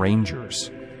Bugman's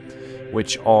Rangers,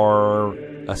 which are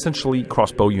essentially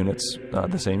crossbow units,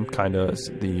 the same kind of as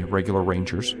the regular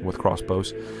Rangers with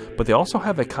crossbows. But they also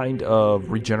have a kind of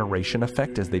regeneration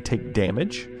effect as they take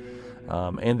damage.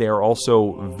 And they are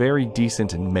also very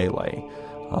decent in melee,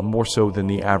 more so than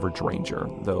the average Ranger.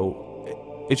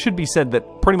 Though it should be said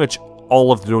that pretty much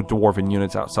all of the Dwarven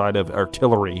units outside of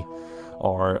artillery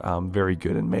are very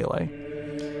good in melee.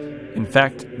 In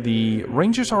fact, the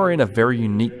Rangers are in a very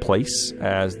unique place,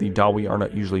 as the Dawi are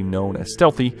not usually known as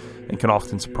stealthy and can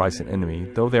often surprise an enemy.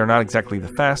 Though they are not exactly the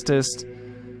fastest,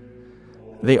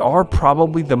 they are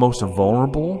probably the most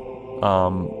vulnerable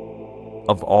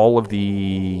of all of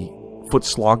the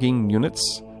foot-slogging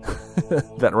units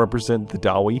that represent the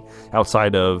Dawi,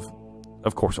 outside of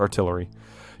course, artillery,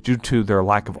 due to their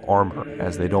lack of armor,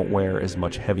 as they don't wear as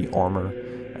much heavy armor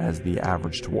as the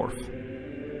average dwarf.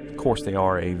 Of course, they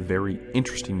are a very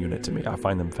interesting unit to me. I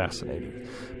find them fascinating.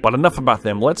 But enough about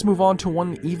them. Let's move on to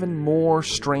one even more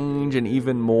strange and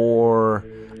even more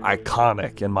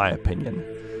iconic, in my opinion,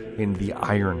 in the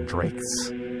Iron Drakes.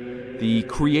 The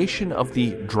creation of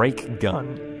the Drake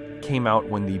gun came out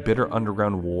when the bitter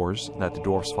underground wars that the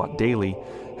dwarves fought daily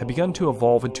had begun to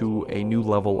evolve into a new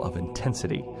level of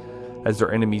intensity, as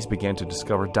their enemies began to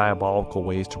discover diabolical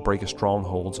ways to break a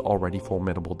stronghold's already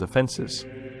formidable defenses.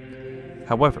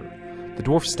 However, the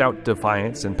dwarf's stout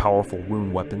defiance and powerful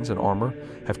rune weapons and armor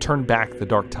have turned back the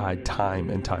dark tide time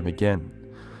and time again.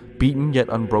 Beaten yet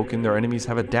unbroken, their enemies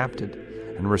have adapted.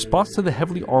 In response to the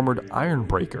heavily armored Iron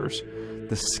Breakers,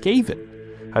 the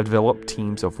Skaven have developed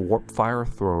teams of warp fire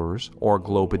throwers or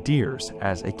globadiers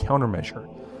as a countermeasure,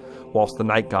 whilst the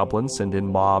Night Goblins send in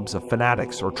mobs of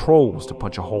fanatics or trolls to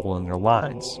punch a hole in their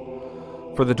lines.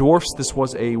 For the dwarfs, this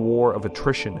was a war of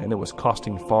attrition, and it was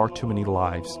costing far too many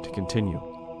lives to continue.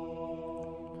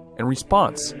 In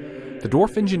response, the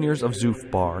dwarf engineers of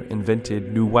Zufbar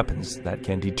invented new weapons that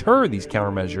can deter these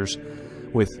countermeasures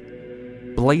with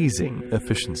blazing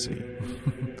efficiency.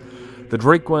 The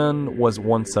Drake gun was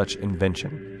one such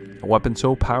invention, a weapon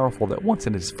so powerful that once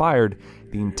it is fired,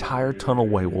 the entire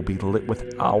tunnelway will be lit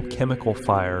with alchemical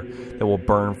fire that will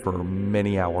burn for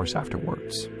many hours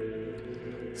afterwards.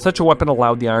 Such a weapon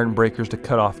allowed the Iron Breakers to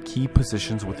cut off key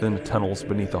positions within the tunnels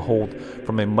beneath a hold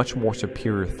from a much more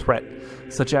superior threat,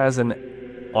 such as an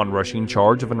onrushing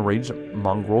charge of enraged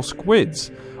mongrel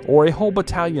squids, or a whole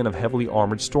battalion of heavily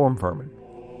armored storm vermin.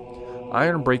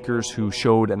 Iron Breakers who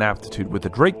showed an aptitude with the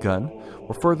Drake gun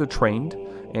were further trained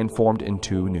and formed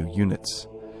into new units.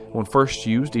 When first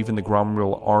used, even the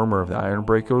Gromril armor of the Iron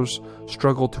Breakers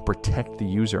struggled to protect the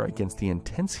user against the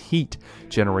intense heat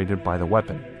generated by the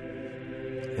weapon.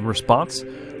 In response,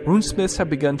 runesmiths have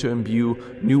begun to imbue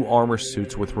new armor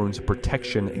suits with runes of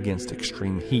protection against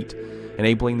extreme heat,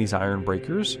 enabling these Iron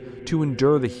Breakers to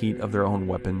endure the heat of their own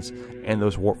weapons and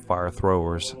those warp fire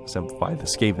throwers sent by the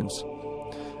Skavens.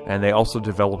 And they also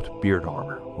developed beard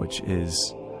armor, which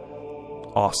is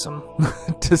awesome,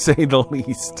 to say the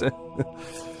least.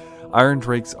 Iron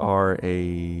Drakes are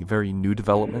a very new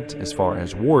development as far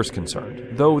as war is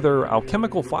concerned, though their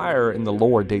alchemical fire in the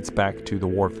lore dates back to the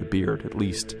War of the Beard, at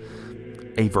least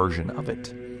a version of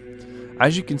it.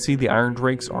 As you can see, the Iron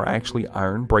Drakes are actually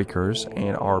Iron Breakers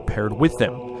and are paired with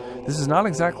them. This is not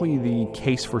exactly the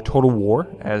case for Total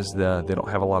War, as they don't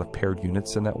have a lot of paired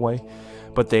units in that way,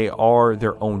 but they are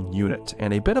their own unit,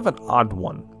 and a bit of an odd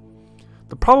one.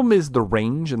 The problem is the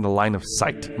range and the line of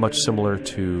sight, much similar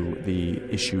to the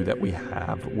issue that we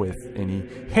have with any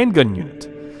handgun unit.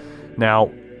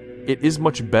 Now, it is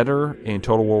much better in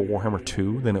Total War Warhammer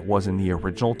 2 than it was in the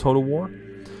original Total War,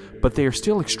 but they are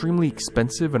still extremely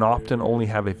expensive and often only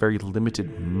have a very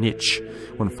limited niche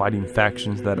when fighting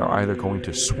factions that are either going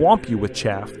to swamp you with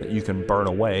chaff that you can burn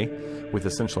away with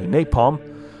essentially napalm,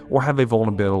 or have a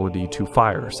vulnerability to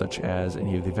fire, such as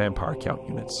any of the Vampire Count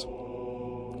units.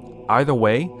 Either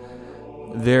way,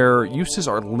 their uses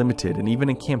are limited, and even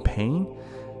in campaign,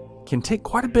 can take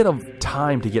quite a bit of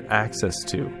time to get access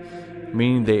to,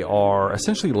 meaning they are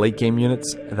essentially late game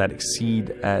units that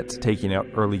exceed at taking out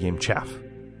early game chaff.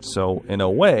 So in a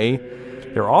way,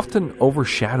 they're often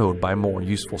overshadowed by more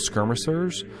useful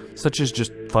skirmishers, such as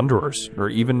just Thunderers, or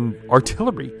even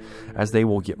artillery, as they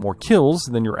will get more kills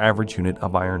than your average unit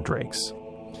of Iron Drakes.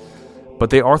 But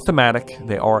they are thematic,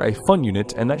 they are a fun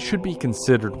unit, and that should be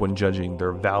considered when judging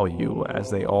their value,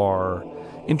 as they are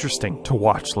interesting to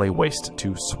watch lay waste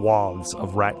to swaths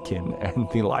of ratkin and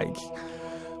the like.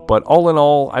 But all in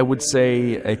all, I would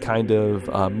say a kind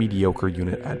of mediocre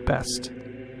unit at best.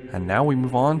 And now we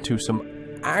move on to some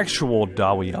actual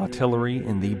Dawi artillery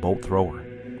in the bolt thrower.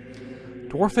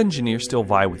 Dwarf engineers still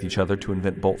vie with each other to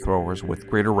invent bolt throwers with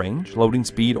greater range, loading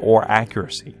speed, or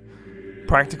accuracy.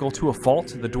 Practical to a fault,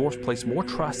 the dwarves place more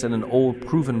trust in an old,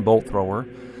 proven bolt thrower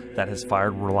that has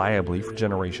fired reliably for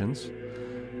generations.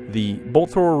 The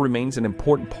bolt thrower remains an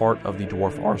important part of the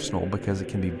dwarf arsenal because it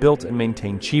can be built and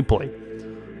maintained cheaply,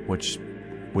 which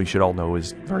we should all know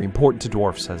is very important to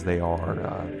dwarfs as they are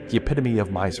the epitome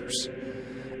of misers.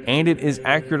 And it is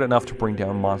accurate enough to bring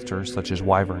down monsters such as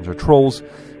wyverns or trolls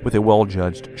with a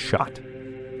well-judged shot.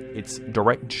 Its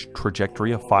direct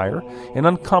trajectory of fire and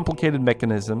uncomplicated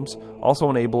mechanisms also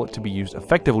enable it to be used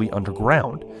effectively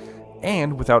underground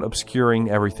and without obscuring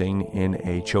everything in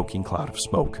a choking cloud of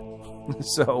smoke.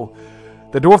 So,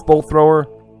 the dwarf bolt thrower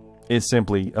is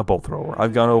simply a bolt thrower.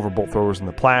 I've gone over bolt throwers in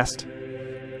the past.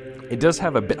 It does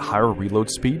have a bit higher reload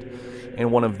speed,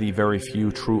 and one of the very few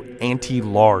true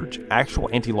actual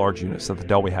anti-large units that the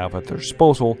Dawi have at their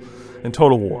disposal in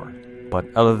Total War. But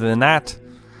other than that,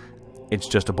 it's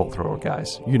just a bolt thrower,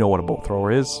 guys. You know what a bolt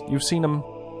thrower is. You've seen them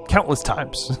countless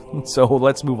times. So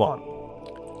let's move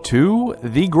on to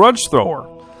the Grudge Thrower,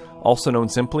 also known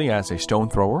simply as a stone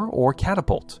thrower or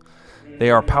catapult. They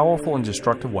are powerful and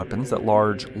destructive weapons that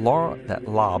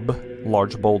lob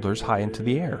large boulders high into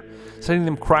the air, sending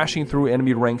them crashing through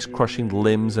enemy ranks, crushing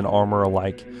limbs and armor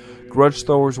alike. Grudge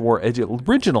throwers were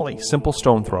originally simple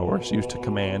stone throwers used to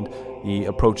command the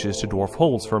approaches to dwarf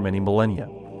holds for many millennia.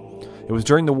 It was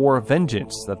during the War of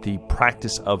Vengeance that the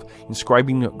practice of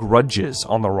inscribing grudges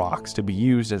on the rocks to be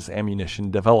used as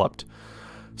ammunition developed.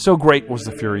 So great was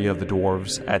the fury of the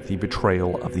dwarves at the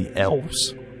betrayal of the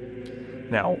elves.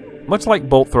 Now, much like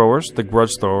bolt throwers, the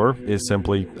grudge thrower is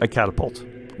simply a catapult,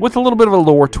 with a little bit of a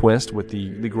lore twist with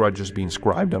the grudges being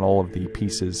inscribed on all of the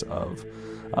pieces of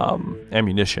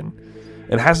ammunition.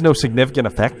 It has no significant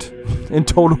effect in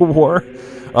Total War,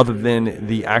 other than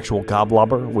the actual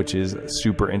goblobber, which is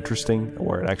super interesting,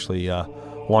 where it actually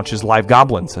launches live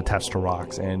goblins attached to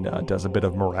rocks and does a bit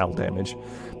of morale damage.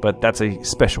 But that's a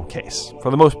special case. For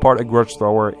the most part, a grudge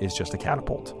thrower is just a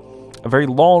catapult. A very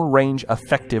long-range,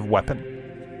 effective weapon.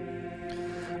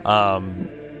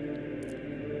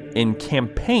 In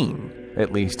campaign,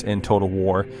 at least in Total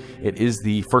War, it is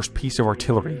the first piece of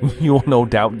artillery you will no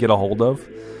doubt get a hold of,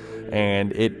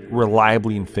 and it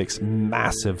reliably inflicts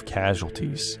massive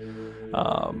casualties,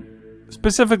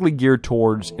 specifically geared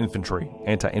towards infantry,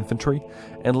 anti-infantry,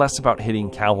 and less about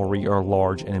hitting cavalry or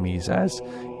large enemies, as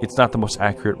it's not the most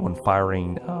accurate when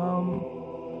firing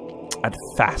at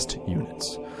fast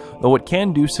units, though it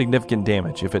can do significant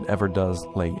damage if it ever does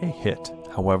lay a hit.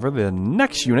 However, the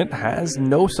next unit has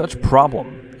no such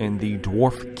problem in the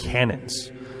dwarf cannons,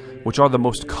 which are the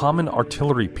most common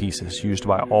artillery pieces used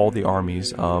by all the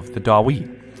armies of the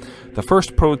Dawi. The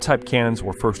first prototype cannons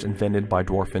were first invented by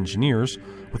dwarf engineers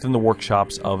within the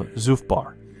workshops of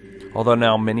Zufbar, although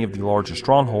now many of the larger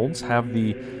strongholds have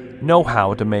the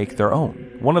know-how to make their own,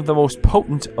 one of the most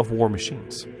potent of war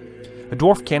machines. A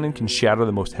dwarf cannon can shatter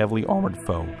the most heavily armored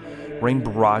foe, rain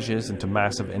barrages into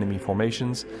massive enemy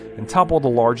formations, and topple the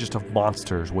largest of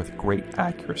monsters with great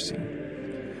accuracy.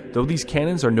 Though these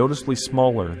cannons are noticeably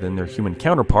smaller than their human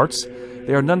counterparts,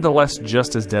 they are nonetheless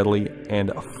just as deadly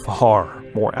and far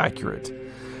more accurate.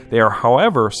 They are,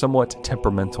 however, somewhat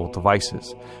temperamental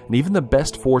devices, and even the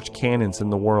best forged cannons in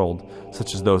the world,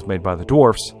 such as those made by the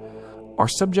dwarfs, are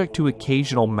subject to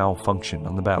occasional malfunction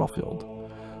on the battlefield.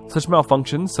 Such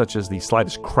malfunctions, such as the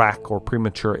slightest crack or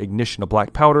premature ignition of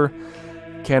black powder,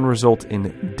 can result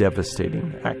in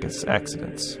devastating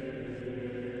accidents.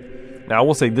 Now, I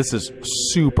will say this is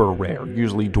super rare.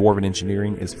 Usually, dwarven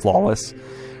engineering is flawless,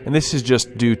 and this is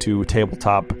just due to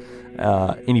tabletop,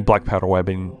 any black powder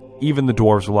weapon, even the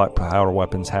dwarves with black powder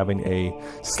weapons having a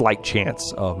slight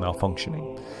chance of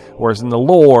malfunctioning. Whereas in the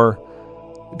lore,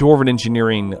 dwarven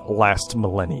engineering lasts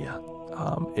millennia.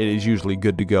 It is usually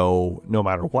good to go no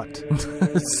matter what.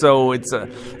 So it's a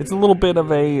little bit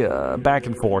of a back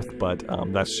and forth, but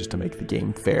that's just to make the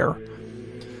game fair.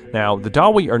 Now, the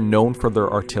Dawi are known for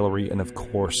their artillery, and of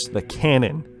course, the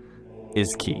cannon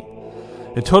is key.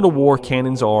 In Total War,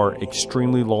 cannons are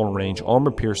extremely long-range,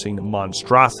 armor-piercing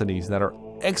monstrosities that are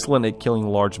excellent at killing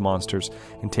large monsters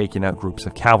and taking out groups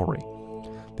of cavalry.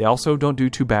 They also don't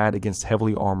do too bad against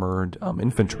heavily armored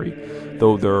infantry,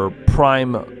 though their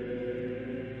prime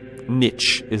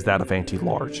niche is that of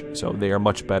anti-large, so they are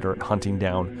much better at hunting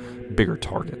down bigger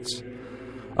targets.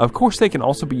 Of course, they can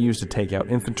also be used to take out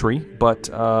infantry, but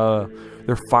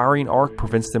their firing arc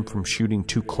prevents them from shooting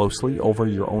too closely over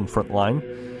your own front line.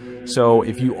 So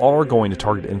if you are going to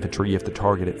target infantry, you have to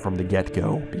target it from the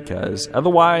get-go, because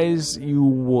otherwise you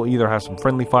will either have some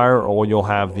friendly fire or you'll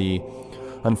have the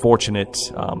unfortunate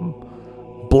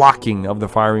blocking of the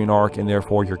firing arc, and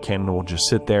therefore your cannon will just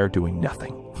sit there doing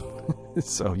nothing.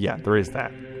 So yeah, there is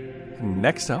that.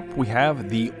 Next up, we have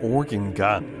the organ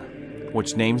gun,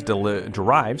 which names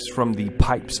derives from the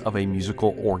pipes of a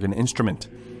musical organ instrument,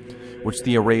 which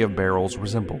the array of barrels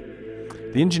resemble.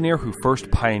 The engineer who first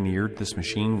pioneered this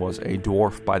machine was a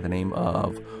dwarf by the name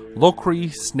of Lokri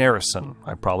Snerisson.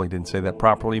 I probably didn't say that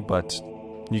properly, but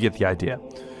you get the idea.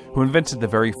 Who invented the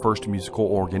very first musical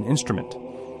organ instrument.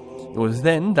 It was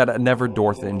then that another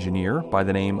dwarf engineer by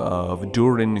the name of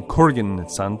Durin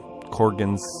Kurgensson,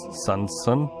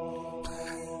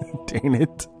 dang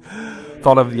it,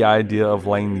 thought of the idea of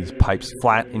laying these pipes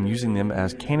flat and using them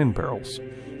as cannon barrels.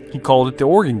 He called it the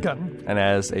organ gun, and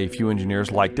as a few engineers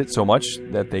liked it so much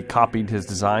that they copied his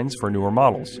designs for newer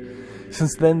models.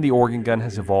 Since then, the organ gun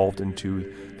has evolved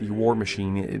into the war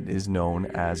machine it is known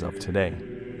as of today.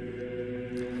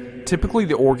 Typically,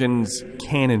 the organ's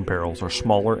cannon barrels are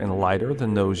smaller and lighter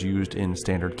than those used in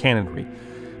standard cannonry,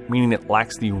 meaning it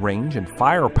lacks the range and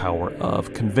firepower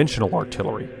of conventional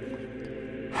artillery.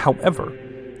 However,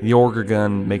 the organ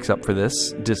gun makes up for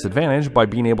this disadvantage by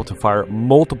being able to fire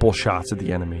multiple shots at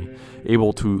the enemy,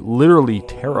 able to literally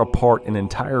tear apart an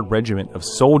entire regiment of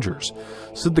soldiers,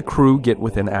 so the crew get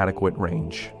within adequate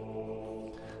range.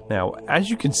 Now, as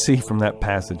you can see from that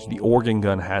passage, the organ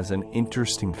gun has an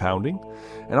interesting founding,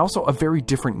 and also a very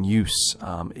different use,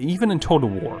 even in Total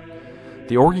War.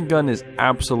 The organ gun is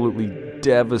absolutely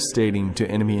devastating to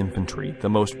enemy infantry. The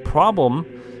most problem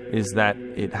is that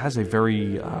it has a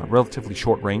very relatively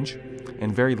short range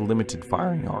and very limited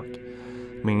firing arc,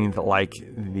 meaning that like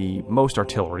the most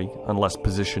artillery, unless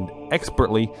positioned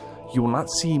expertly, you will not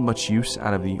see much use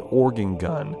out of the organ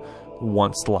gun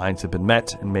once the lines have been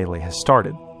met and melee has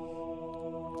started.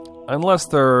 Unless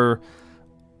there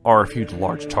are a few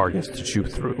large targets to chew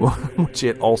through, which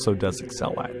it also does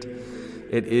excel at.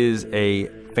 It is a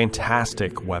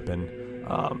fantastic weapon.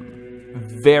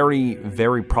 Very,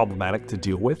 very problematic to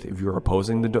deal with if you're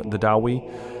opposing the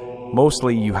Dawi.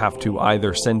 Mostly you have to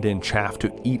either send in chaff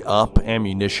to eat up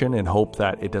ammunition and hope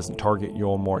that it doesn't target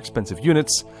your more expensive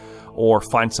units, or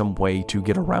find some way to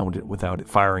get around it without it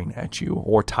firing at you,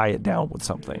 or tie it down with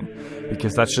something,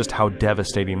 because that's just how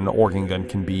devastating an organ gun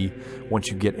can be once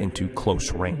you get into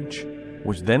close range.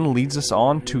 Which then leads us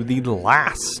on to the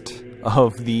last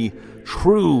of the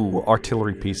true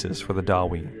artillery pieces for the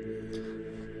Dawi,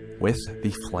 with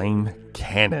the flame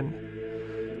cannon,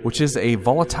 which is a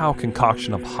volatile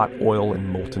concoction of hot oil and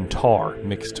molten tar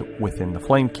mixed within the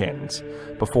flame cannons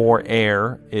before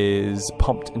air is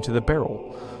pumped into the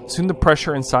barrel. Soon the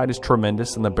pressure inside is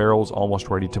tremendous and the barrel is almost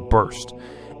ready to burst.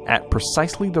 At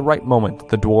precisely the right moment,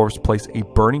 the dwarves place a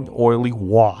burning oily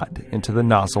wad into the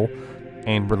nozzle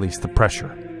and release the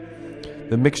pressure.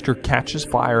 The mixture catches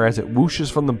fire as it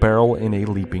whooshes from the barrel in a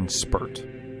leaping spurt.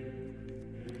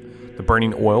 The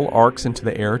burning oil arcs into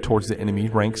the air towards the enemy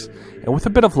ranks, and with a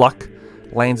bit of luck,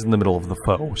 lands in the middle of the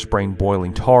foe, spraying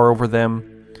boiling tar over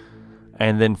them.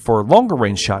 And then for longer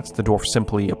range shots, the dwarves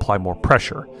simply apply more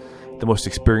pressure. The most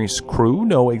experienced crew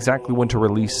know exactly when to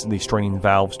release the straining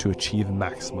valves to achieve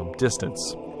maximum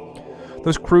distance.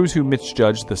 Those crews who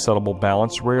misjudge the subtle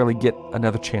balance rarely get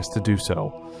another chance to do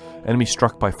so. Enemies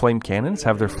struck by flame cannons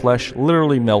have their flesh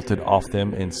literally melted off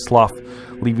them in slough,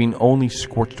 leaving only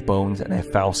scorched bones and a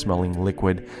foul-smelling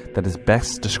liquid that is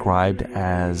best described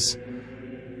as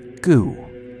goo.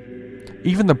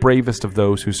 Even the bravest of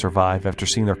those who survive after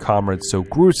seeing their comrades so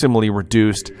gruesomely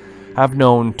reduced have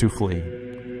known to flee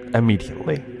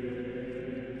immediately.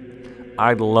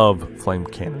 I love flame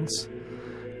cannons.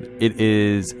 It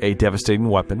is a devastating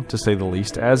weapon, to say the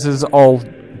least, as is all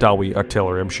Dawi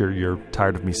artillery. I'm sure you're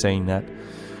tired of me saying that.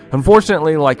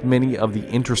 Unfortunately, like many of the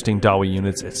interesting Dawi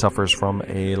units, it suffers from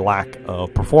a lack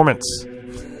of performance.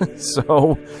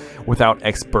 So, without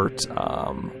expert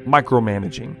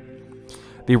micromanaging,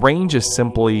 the range is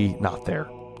simply not there.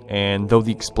 And though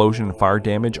the explosion and fire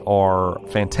damage are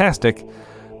fantastic,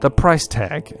 the price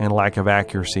tag and lack of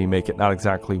accuracy make it not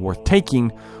exactly worth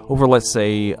taking over, let's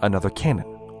say, another cannon,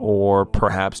 or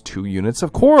perhaps 2 units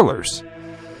of quarrelers.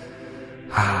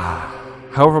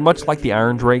 However, much like the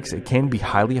Iron Drakes, it can be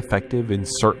highly effective in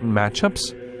certain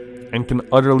matchups and can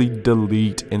utterly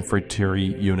delete infantry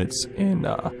units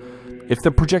if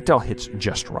the projectile hits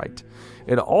just right.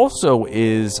 It also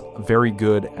is very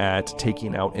good at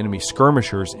taking out enemy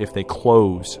skirmishers if they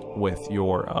close with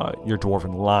your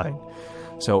dwarven line.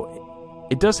 So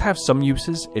it does have some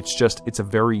uses. It's a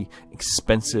very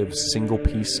expensive single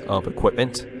piece of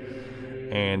equipment,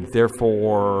 and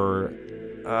therefore,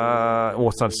 well,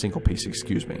 it's not a single piece,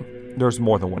 excuse me. There's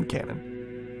more than one cannon.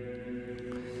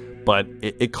 But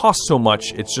it costs so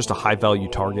much, it's just a high-value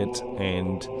target,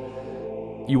 and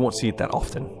you won't see it that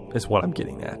often, is what I'm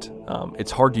getting at.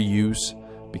 It's hard to use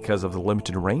because of the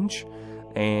limited range,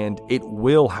 and it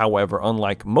will, however,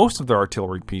 unlike most of their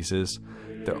artillery pieces,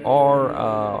 there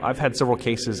are, I've had several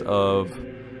cases of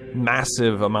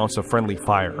massive amounts of friendly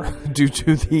fire due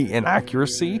to the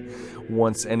inaccuracy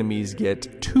once enemies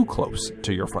get too close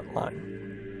to your front line.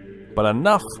 But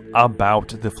enough about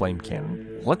the flame cannon.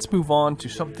 Let's move on to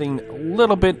something a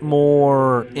little bit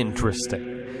more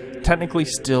interesting. Technically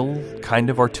still kind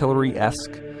of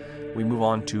artillery-esque. We move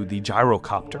on to the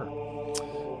gyrocopter,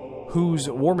 whose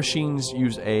war machines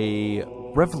use a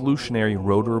revolutionary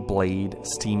rotor blade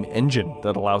steam engine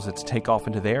that allows it to take off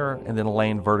into the air and then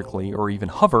land vertically or even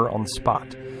hover on the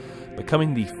spot,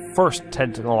 becoming the first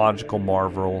technological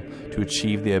marvel to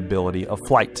achieve the ability of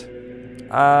flight.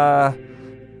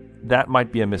 That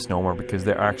might be a misnomer because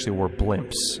there actually were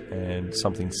blimps and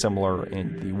something similar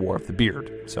in the War of the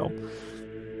Beard. So,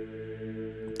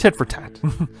 tit for tat.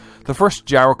 The first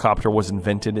gyrocopter was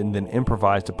invented and then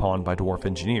improvised upon by dwarf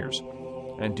engineers.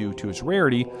 And due to its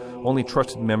rarity, only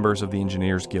trusted members of the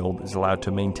Engineers Guild is allowed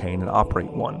to maintain and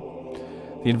operate one.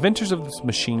 The inventors of this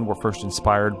machine were first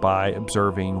inspired by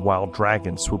observing wild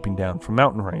dragons swooping down from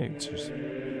mountain ranges.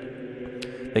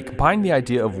 They combined the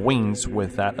idea of wings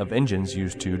with that of engines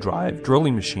used to drive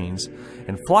drilling machines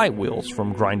and flywheels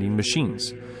from grinding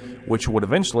machines, which would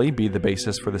eventually be the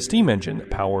basis for the steam engine that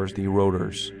powers the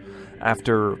rotors.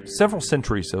 After several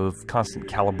centuries of constant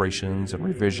calibrations and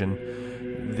revision,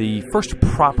 the first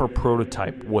proper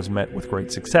prototype was met with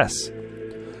great success.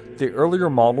 The earlier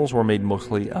models were made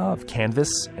mostly of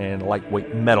canvas and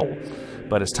lightweight metal,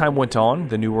 but as time went on,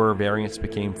 the newer variants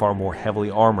became far more heavily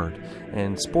armored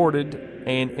and sported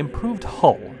an improved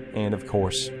hull and, of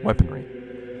course, weaponry.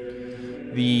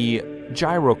 The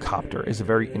gyrocopter is a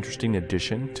very interesting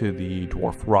addition to the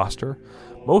dwarf roster,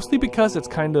 mostly because it's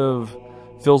kind of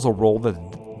fills a role that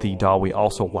the Dawi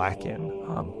also lack in,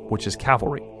 which is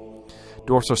cavalry.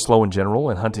 Dwarfs are slow in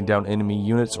general, and hunting down enemy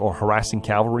units or harassing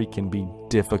cavalry can be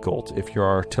difficult if your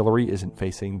artillery isn't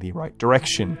facing the right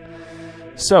direction.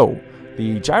 So,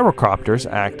 the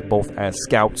gyrocopters act both as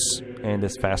scouts and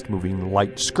as fast-moving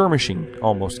light skirmishing,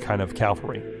 almost kind of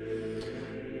cavalry.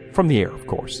 From the air, of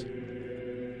course.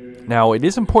 Now, it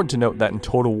is important to note that in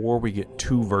Total War we get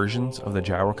two versions of the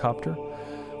gyrocopter,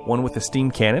 one with a steam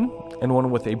cannon and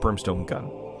one with a brimstone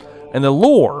gun. In the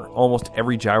lore, almost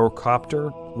every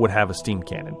gyrocopter would have a steam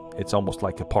cannon. It's almost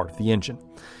like a part of the engine.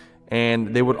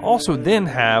 And they would also then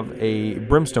have a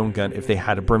brimstone gun if they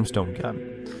had a brimstone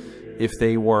gun. If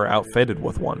they were outfitted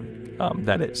with one,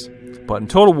 that is. But in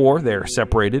Total War, they're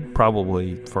separated,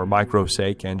 probably for micro's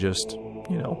sake and just,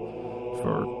 you know,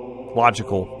 for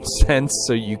logical sense,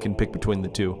 so you can pick between the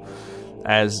two.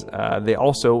 As they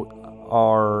also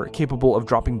are capable of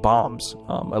dropping bombs,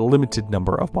 a limited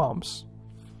number of bombs.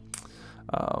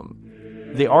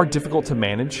 They are difficult to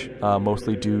manage,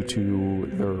 mostly due to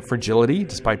their fragility,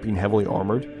 despite being heavily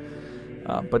armored.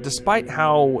 But despite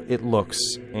how it looks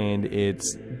and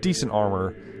its decent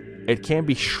armor, it can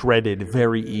be shredded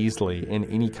very easily in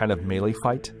any kind of melee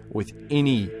fight with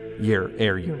any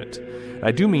air unit. And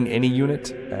I do mean any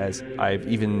unit, as I've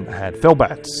even had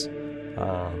Felbats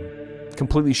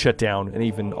completely shut down and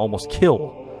even almost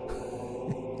kill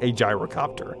a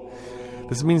gyrocopter.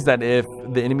 This means that if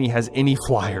the enemy has any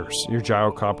flyers, your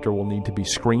gyrocopter will need to be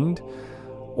screened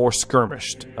or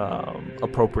skirmished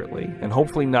appropriately, and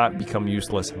hopefully not become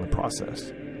useless in the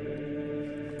process.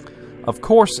 Of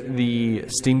course, the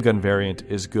steam gun variant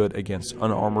is good against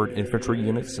unarmored infantry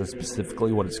units, that's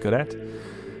specifically what it's good at,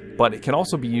 but it can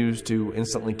also be used to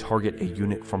instantly target a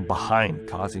unit from behind,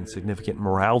 causing significant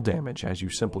morale damage as you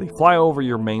simply fly over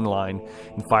your main line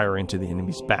and fire into the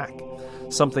enemy's back.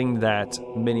 Something that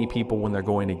many people, when they're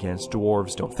going against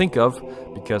dwarves, don't think of,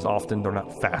 because often they're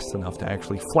not fast enough to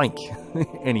actually flank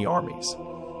any armies.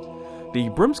 The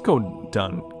brimstone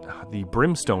gun,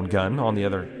 on the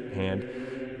other hand,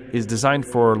 is designed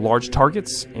for large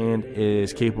targets and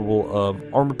is capable of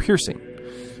armor piercing,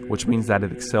 which means that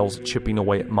it excels at chipping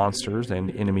away at monsters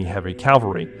and enemy heavy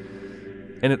cavalry.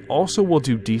 And it also will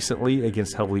do decently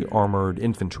against heavily armored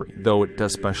infantry, though it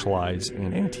does specialize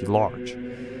in anti-large.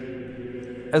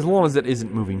 As long as it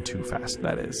isn't moving too fast,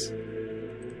 that is.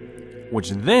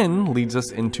 Which then leads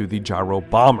us into the gyro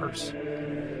bombers.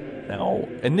 Now,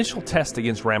 initial tests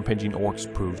against rampaging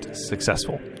orcs proved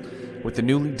successful, with the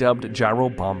newly dubbed gyro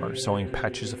bomber showing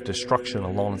patches of destruction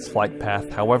along its flight path.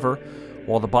 However,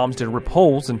 While the bombs did rip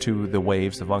holes into the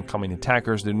waves of oncoming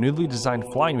attackers, the newly designed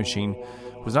flying machine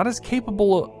was not as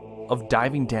capable of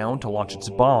diving down to launch its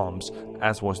bombs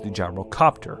as was the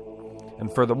gyrocopter.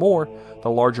 And furthermore, the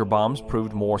larger bombs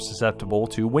proved more susceptible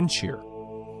to wind shear.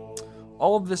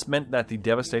 All of this meant that the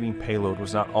devastating payload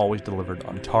was not always delivered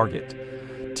on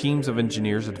target. Teams of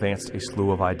engineers advanced a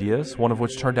slew of ideas, one of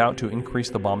which turned out to increase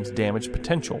the bomb's damage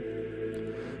potential.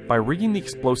 By rigging the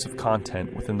explosive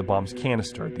content within the bomb's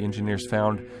canister, the engineers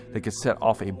found they could set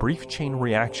off a brief chain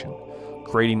reaction,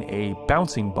 creating a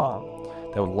bouncing bomb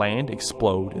that would land,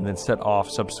 explode, and then set off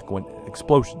subsequent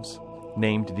explosions,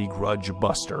 named the Grudge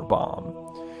Buster Bomb.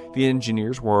 The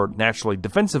engineers were naturally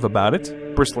defensive about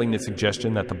it, bristling the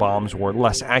suggestion that the bombs were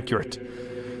less accurate.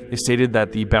 They stated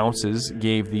that the bounces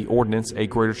gave the ordnance a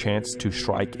greater chance to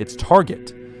strike its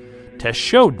target. Tests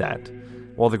showed that,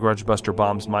 while the Grudge Buster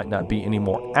bombs might not be any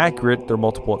more accurate, their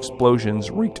multiple explosions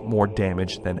wreaked more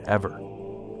damage than ever.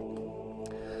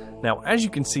 Now, as you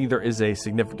can see, there is a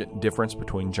significant difference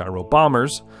between gyro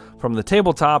bombers from the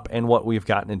tabletop and what we've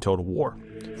gotten in Total War.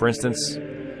 For instance,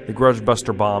 the Grudge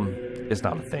Buster bomb is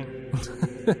not a thing.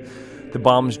 The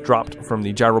bombs dropped from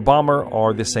the gyro bomber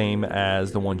are the same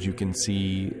as the ones you can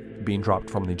see being dropped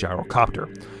from the gyrocopter.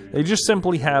 They just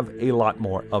simply have a lot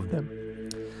more of them,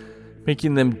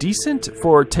 making them decent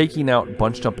for taking out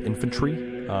bunched up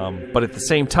infantry, but at the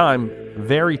same time,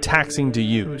 very taxing to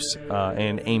use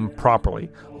and aim properly.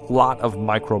 A lot of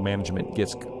micromanagement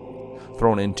gets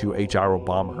thrown into a gyro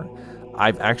bomber.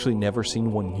 I've actually never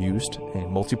seen one used in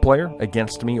multiplayer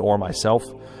against me or myself.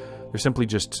 They're simply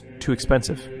just too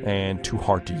expensive and too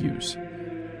hard to use.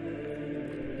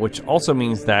 Which also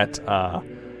means that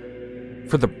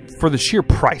for the sheer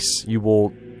price, you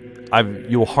will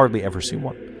hardly ever see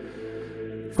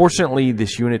one. Fortunately,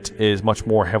 this unit is much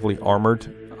more heavily armored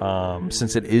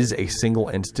since it is a single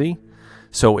entity.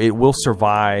 So it will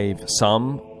survive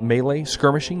some melee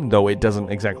skirmishing, though it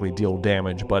doesn't exactly deal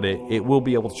damage, but it will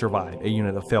be able to survive a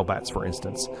unit of failbats, for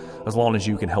instance, as long as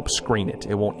you can help screen it.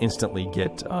 It won't instantly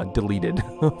get deleted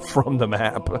from the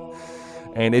map.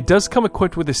 And it does come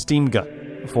equipped with a steam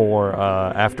gun for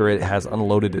after it has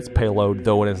unloaded its payload,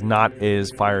 though it is not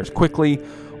as fire as quickly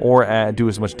or do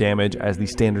as much damage as the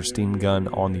standard steam gun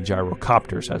on the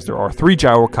gyrocopters. As there are 3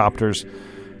 gyrocopters,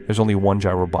 there's only 1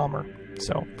 gyro bomber.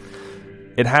 So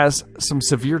it has some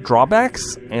severe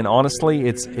drawbacks, and honestly,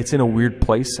 it's in a weird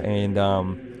place. And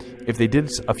if they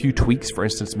did a few tweaks, for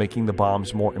instance, making the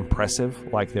bombs more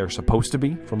impressive, like they're supposed to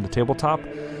be from the tabletop,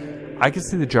 I could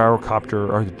see the gyrocopter,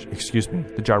 or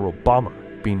the gyro bomber,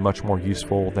 being much more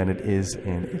useful than it is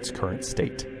in its current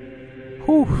state.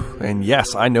 Whew. And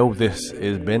yes, I know this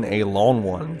has been a long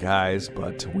one, guys,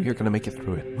 but we are going to make it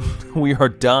through it. We are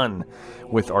done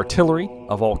with artillery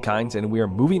of all kinds, and we are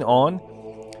moving on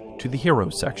to the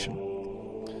heroes section.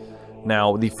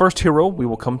 Now, the first hero we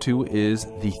will come to is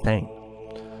the Thane.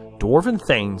 Dwarven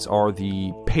Thanes are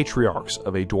the patriarchs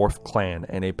of a dwarf clan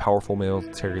and a powerful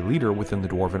military leader within the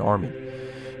dwarven army.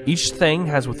 Each Thane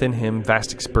has within him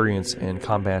vast experience in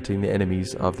combating the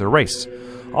enemies of their race,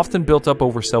 often built up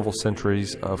over several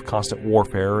centuries of constant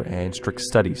warfare and strict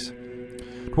studies.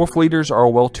 Dwarf leaders are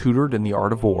well tutored in the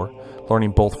art of war,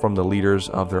 learning both from the leaders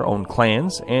of their own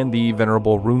clans and the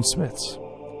venerable runesmiths.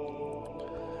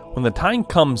 When the time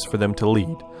comes for them to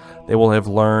lead, they will have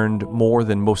learned more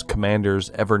than most commanders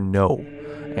ever know,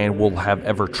 and will have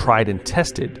ever tried and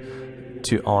tested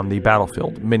on the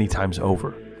battlefield many times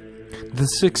over.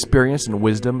 This experience and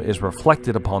wisdom is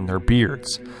reflected upon their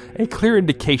beards, a clear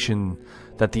indication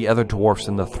that the other dwarfs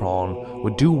in the throng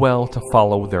would do well to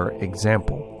follow their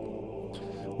example.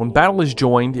 When battle is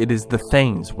joined, it is the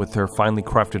Thanes with their finely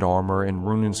crafted armor and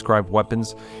rune-inscribed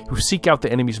weapons who seek out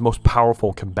the enemy's most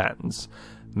powerful combatants,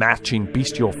 matching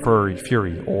bestial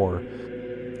fury or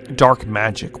dark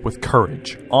magic with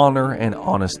courage, honor, and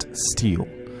honest steel.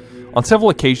 On several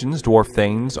occasions, dwarf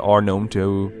Thanes are known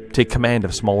to take command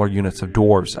of smaller units of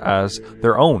dwarves as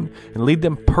their own and lead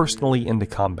them personally into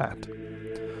combat.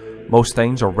 Most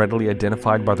Thanes are readily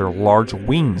identified by their large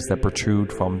wings that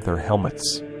protrude from their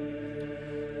helmets.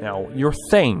 Now, your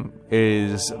Thane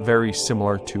is very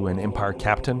similar to an Empire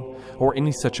Captain or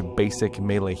any such basic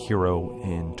melee hero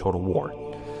in Total War.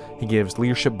 He gives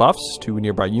leadership buffs to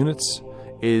nearby units,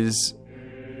 is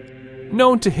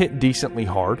known to hit decently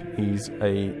hard. He's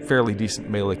a fairly decent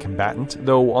melee combatant,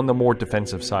 though on the more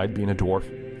defensive side, being a dwarf.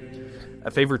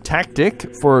 A favorite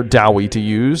tactic for Dowie to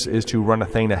use is to run a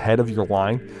Thane ahead of your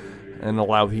line and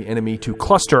allow the enemy to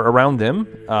cluster around them,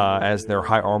 as their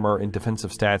high armor and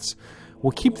defensive stats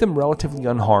will keep them relatively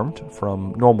unharmed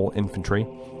from normal infantry,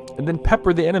 and then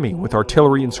pepper the enemy with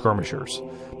artillery and skirmishers,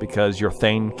 because your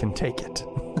Thane can take it.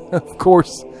 Of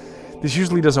course, this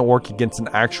usually doesn't work against an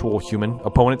actual human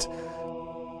opponent,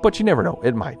 but you never know,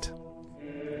 it might.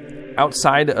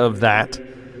 Outside of that,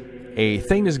 a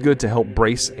Thane is good to help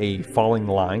brace a falling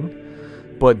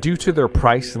line, but due to their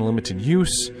price and limited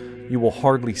use, you will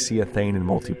hardly see a Thane in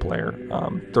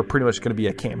multiplayer. They're pretty much going to be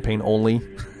a campaign-only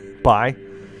buy,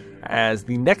 as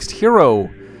the next hero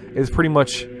is pretty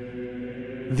much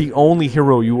the only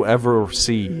hero you ever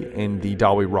see in the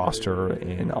Dawi roster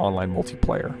in online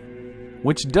multiplayer.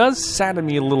 Which does sadden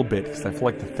me a little bit, because I feel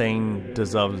like the Thane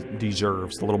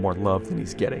deserves a little more love than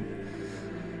he's getting.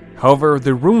 However,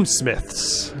 the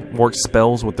runesmiths work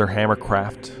spells with their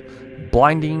hammercraft,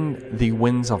 blinding the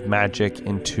winds of magic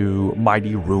into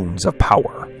mighty runes of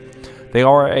power. They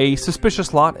are a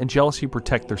suspicious lot and jealously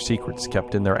protect their secrets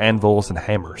kept in their anvils and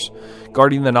hammers,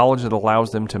 guarding the knowledge that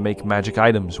allows them to make magic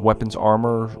items, weapons,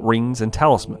 armor, rings, and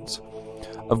talismans,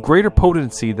 of greater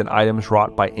potency than items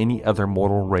wrought by any other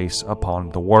mortal race upon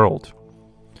the world.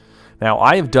 Now,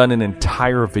 I have done an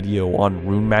entire video on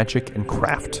rune magic and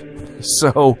craft,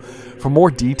 so for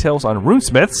more details on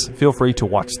runesmiths, feel free to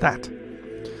watch that.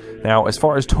 Now, as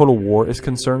far as Total War is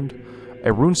concerned, a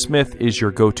runesmith is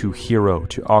your go-to hero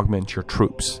to augment your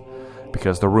troops,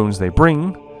 because the runes they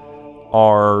bring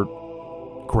are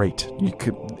great.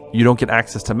 You don't get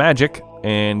access to magic,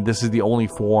 and this is the only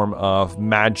form of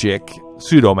magic,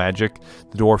 pseudo-magic,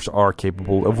 the dwarfs are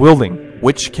capable of wielding,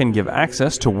 which can give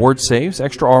access to ward saves,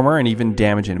 extra armor, and even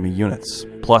damage enemy units.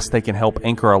 Plus, they can help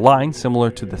anchor a line similar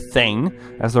to the Thane,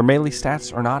 as their melee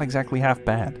stats are not exactly half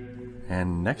bad.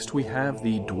 And next we have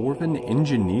the Dwarven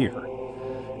Engineer.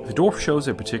 If a dwarf shows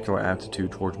a particular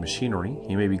aptitude towards machinery,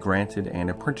 he may be granted an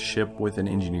apprenticeship with an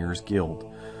engineer's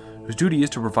guild, whose duty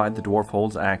is to provide the dwarf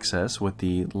holds access with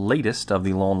the latest of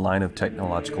the long line of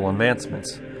technological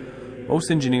advancements.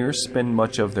 Most engineers spend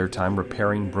much of their time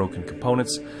repairing broken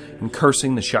components and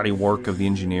cursing the shoddy work of the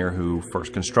engineer who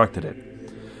first constructed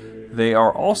it. They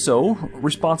are also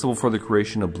responsible for the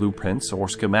creation of blueprints or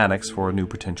schematics for a new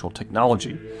potential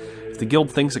technology. If the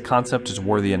guild thinks a concept is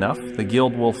worthy enough, the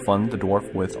guild will fund the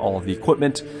dwarf with all of the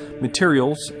equipment,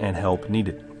 materials, and help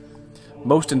needed.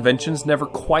 Most inventions never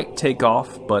quite take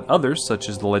off, but others, such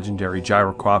as the legendary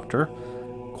gyrocopter,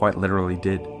 quite literally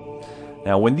did.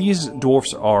 Now, when these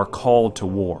dwarfs are called to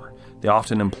war, they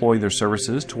often employ their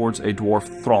services towards a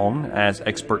dwarf throng as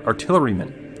expert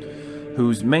artillerymen,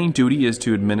 whose main duty is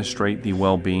to administrate the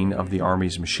well-being of the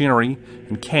army's machinery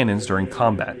and cannons during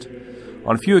combat.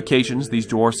 On a few occasions, these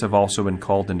dwarfs have also been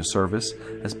called into service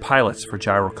as pilots for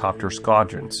gyrocopter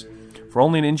squadrons, for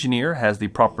only an engineer has the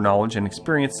proper knowledge and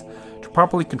experience to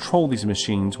properly control these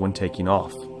machines when taking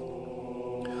off.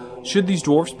 Should these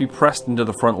dwarfs be pressed into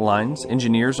the front lines,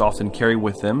 engineers often carry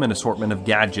with them an assortment of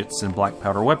gadgets and black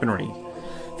powder weaponry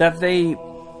that they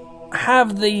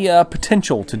have the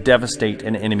potential to devastate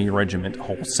an enemy regiment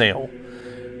wholesale.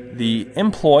 They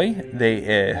employ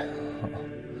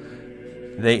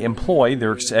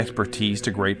their expertise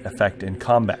to great effect in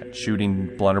combat, shooting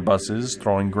blunderbusses,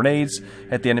 throwing grenades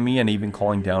at the enemy, and even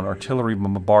calling down artillery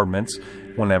bombardments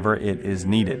whenever it is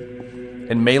needed.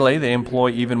 In melee, they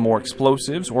employ even more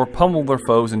explosives or pummel their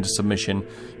foes into submission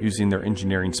using their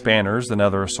engineering spanners and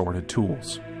other assorted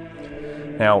tools.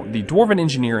 Now, the Dwarven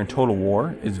Engineer in Total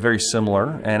War is very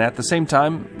similar, and at the same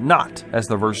time, not as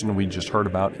the version we just heard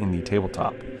about in the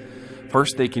tabletop.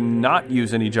 First, they cannot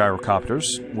use any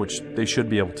gyrocopters, which they should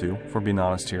be able to, if we're being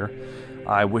honest here.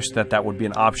 I wish that would be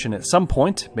an option at some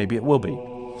point. Maybe it will be.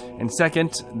 And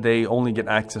second, they only get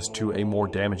access to a more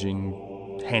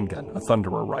damaging handgun, a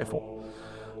Thunderer rifle.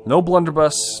 No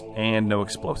blunderbuss and no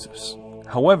explosives.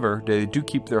 However, they do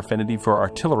keep their affinity for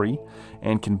artillery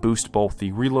and can boost both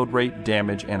the reload rate,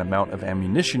 damage, and amount of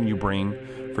ammunition you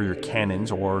bring for your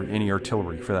cannons or any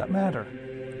artillery for that matter,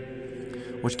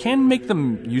 which can make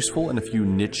them useful in a few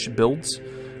niche builds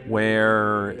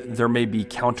where there may be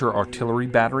counter-artillery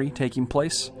battery taking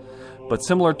place. But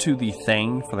similar to the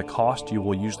Thane, for the cost, you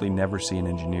will usually never see an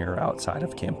engineer outside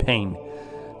of campaign,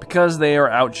 because they are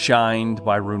outshined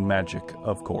by rune magic,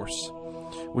 of course.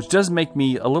 Which does make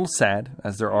me a little sad,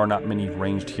 as there are not many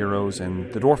ranged heroes,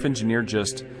 and the Dwarf Engineer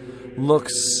just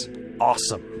looks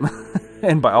awesome.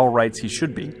 And by all rights, he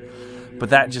should be. But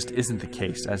that just isn't the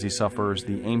case, as he suffers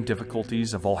the aim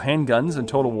difficulties of all handguns in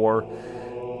Total War,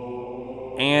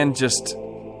 and just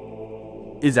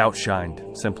is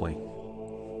outshined, simply.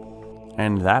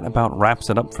 And that about wraps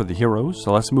it up for the heroes,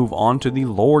 so let's move on to the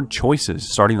Lord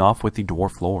choices, starting off with the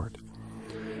Dwarf Lord.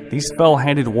 These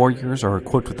fell-handed warriors are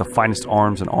equipped with the finest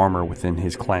arms and armor within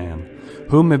his clan,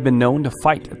 whom have been known to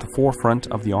fight at the forefront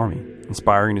of the army,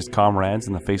 inspiring his comrades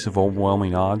in the face of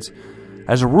overwhelming odds.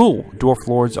 As a rule, Dwarf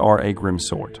Lords are a grim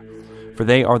sort, for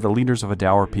they are the leaders of a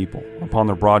dour people. Upon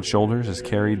their broad shoulders is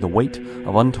carried the weight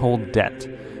of untold debt,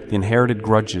 the inherited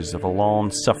grudges of a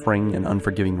long, suffering, and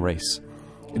unforgiving race.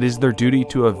 It is their duty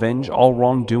to avenge all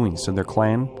wrongdoings to their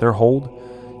clan, their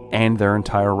hold, and their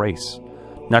entire race,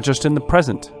 not just in the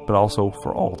present, but also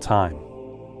for all time.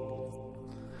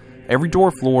 Every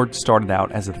dwarf lord started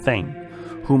out as a thane,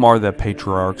 whom are the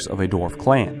patriarchs of a dwarf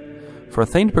clan. For a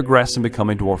thane to progress and become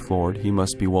a dwarf lord, he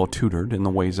must be well tutored in the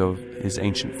ways of his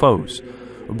ancient foes,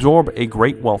 absorb a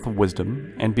great wealth of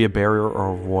wisdom, and be a bearer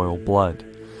of royal blood.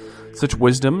 Such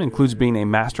wisdom includes being a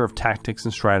master of tactics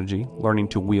and strategy, learning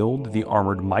to wield the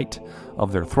armored might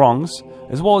of their throngs,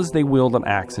 as well as they wield an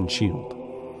axe and shield.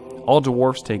 All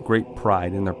dwarfs take great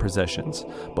pride in their possessions,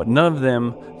 but none of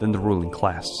them than the ruling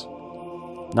class.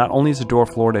 Not only is a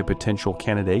dwarf lord a potential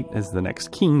candidate as the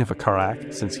next king of a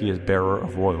Karak, since he is bearer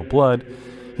of royal blood,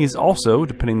 he is also,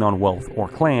 depending on wealth or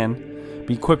clan,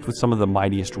 be equipped with some of the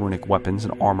mightiest runic weapons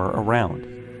and armor around.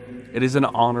 It is an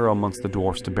honor amongst the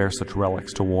dwarfs to bear such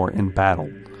relics to war in battle,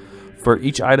 for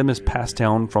each item is passed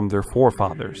down from their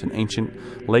forefathers, an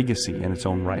ancient legacy in its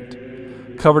own right.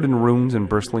 Covered in runes and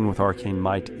bristling with arcane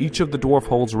might, each of the dwarf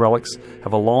hold's relics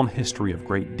have a long history of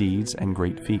great deeds and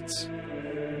great feats.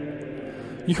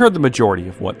 You heard the majority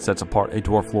of what sets apart a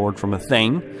dwarf lord from a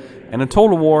thane, and in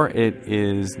Total War it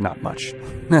is not much,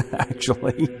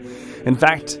 actually. In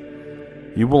fact,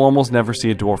 you will almost never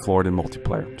see a dwarf lord in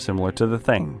multiplayer, similar to the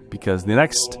thane, because the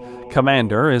next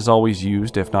commander is always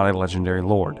used, if not a legendary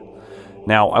lord.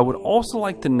 Now, I would also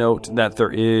like to note that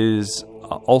there is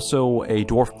also a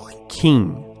dwarf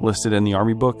king listed in the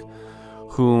army book,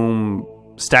 whom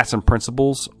stats and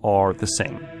principles are the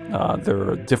same.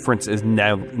 Their difference is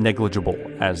negligible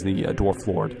as the dwarf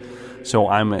lord. So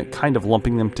I'm kind of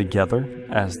lumping them together,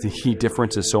 as the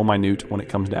difference is so minute when it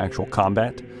comes to actual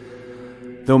combat.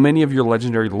 Though many of your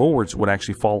legendary lords would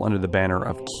actually fall under the banner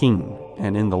of king,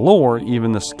 and in the lore,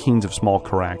 even the kings of small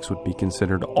Karaks would be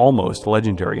considered almost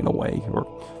legendary in a way, or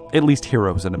at least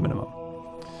heroes at a minimum.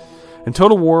 In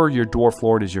Total War, your dwarf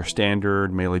lord is your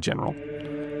standard melee general.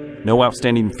 No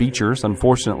outstanding features,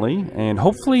 unfortunately, and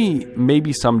hopefully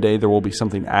maybe someday there will be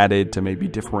something added to maybe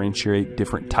differentiate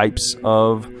different types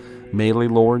of melee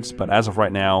lords, but as of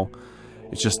right now,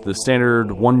 it's just the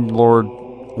standard one lord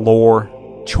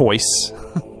lore choice,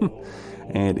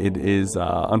 and it is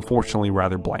unfortunately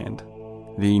rather bland.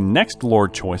 The next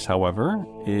lord choice, however,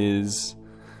 is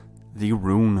the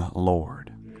Rune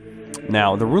Lord.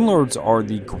 Now, the Rune Lords are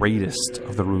the greatest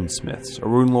of the runesmiths. A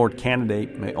Rune Lord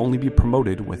candidate may only be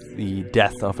promoted with the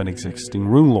death of an existing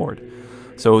Rune Lord,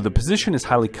 so the position is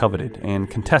highly coveted and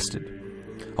contested.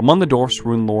 Among the dwarfs,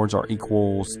 Rune Lords are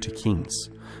equals to kings,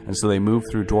 and so they move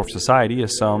through dwarf society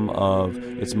as some of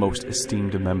its most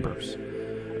esteemed members.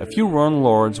 A few Rune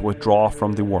Lords withdraw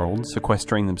from the world,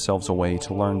 sequestering themselves away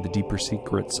to learn the deeper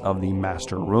secrets of the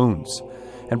Master Runes,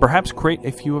 and perhaps create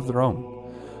a few of their own,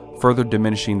 further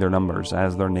diminishing their numbers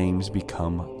as their names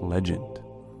become legend.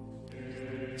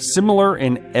 Similar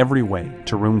in every way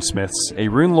to runesmiths, a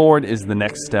Rune Lord is the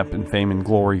next step in fame and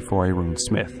glory for a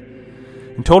runesmith.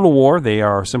 In Total War, they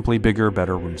are simply bigger,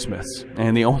 better runesmiths,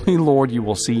 and the only lord you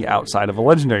will see outside of a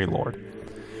legendary lord.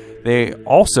 They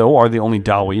also are the only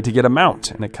Dawi to get a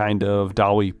mount in a kind of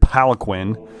Dawi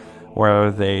palanquin,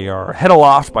 where they are head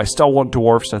aloft by stalwart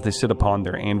dwarfs as they sit upon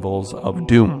their anvils of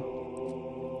doom,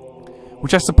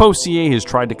 which I suppose CA has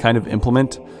tried to kind of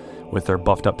implement with their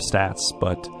buffed up stats,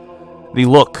 but the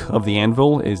look of the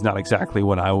anvil is not exactly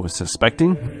what I was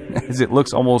suspecting, as it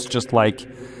looks almost just like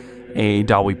a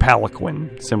Dawi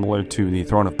palanquin, similar to the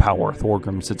Throne of Power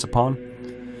Thorgrim sits upon,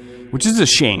 which is a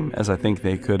shame, as I think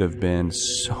they could have been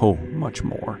so much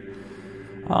more.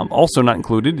 Also not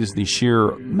included is the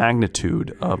sheer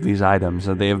magnitude of these items,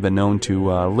 that they have been known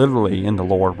to literally, in the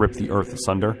lore, rip the earth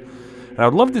asunder. And I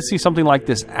would love to see something like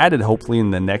this added, hopefully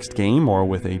in the next game, or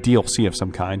with a DLC of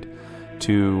some kind,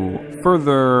 to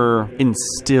further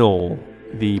instill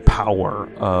the power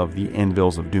of the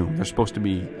Anvils of Doom. They're supposed to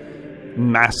be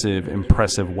massive,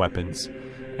 impressive weapons,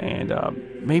 and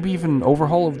maybe even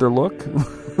overhaul of their look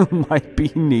might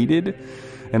be needed,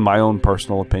 in my own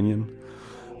personal opinion.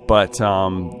 But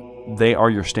they are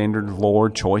your standard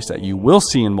lord choice that you will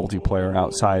see in multiplayer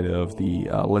outside of the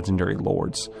legendary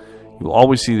lords. You'll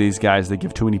always see these guys that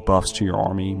give too many buffs to your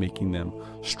army, making them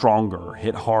stronger,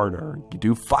 hit harder,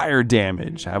 do fire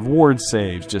damage, have ward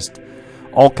saves, just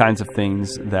all kinds of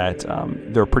things that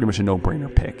they're pretty much a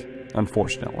no-brainer pick,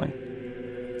 unfortunately.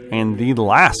 And the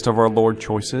last of our lord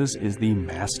choices is the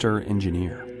Master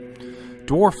Engineer.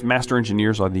 Dwarf Master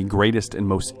Engineers are the greatest and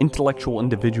most intellectual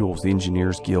individuals the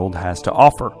Engineers Guild has to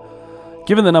offer.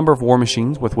 Given the number of war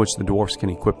machines with which the dwarfs can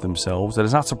equip themselves, it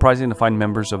is not surprising to find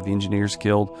members of the Engineers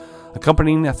Guild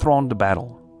accompanying a throng to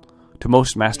battle. To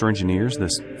most master engineers,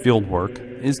 this field work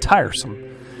is tiresome.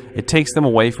 It takes them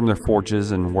away from their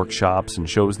forges and workshops and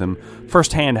shows them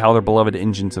firsthand how their beloved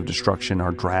engines of destruction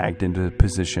are dragged into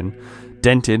position,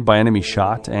 dented by enemy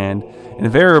shot, and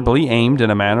invariably aimed in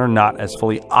a manner not as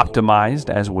fully optimized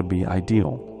as would be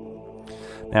ideal.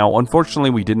 Now, unfortunately,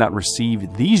 we did not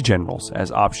receive these generals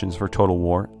as options for Total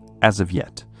War as of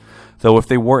yet. Though if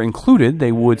they were included,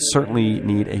 they would certainly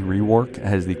need a rework,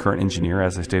 as the current engineer,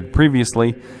 as I stated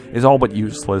previously, is all but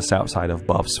useless outside of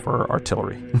buffs for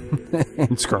artillery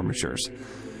and skirmishers.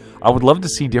 I would love to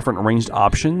see different ranged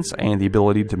options and the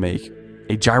ability to make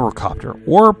a gyrocopter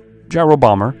or gyro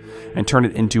bomber and turn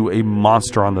it into a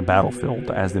monster on the battlefield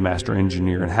as the master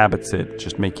engineer inhabits it,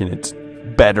 just making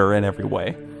it better in every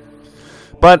way.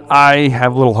 But I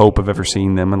have little hope of ever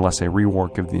seeing them unless a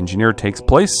rework of the engineer takes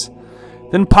place.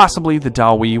 Then possibly the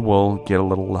Dawi will get a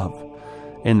little love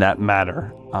in that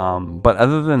matter. But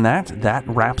other than that, that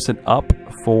wraps it up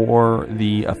for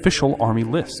the official army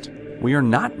list. We are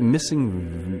not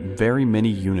missing very many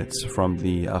units from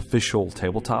the official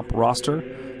tabletop roster.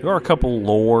 There are a couple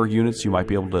lore units you might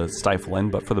be able to stifle in,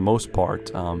 but for the most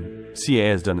part, CA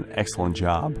has done an excellent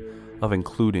job of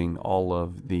including all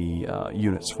of the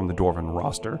units from the Dwarven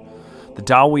roster. The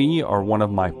Dawi are one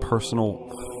of my personal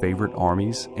favorite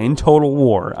armies in Total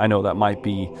War. I know that might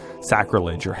be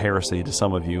sacrilege or heresy to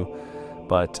some of you,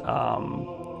 but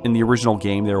in the original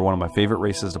game, they were one of my favorite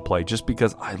races to play just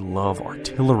because I love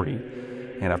artillery.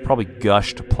 And I've probably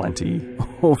gushed plenty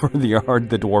over the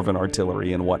Dwarven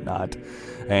artillery and whatnot.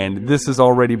 And this has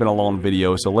already been a long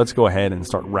video, so let's go ahead and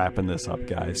start wrapping this up,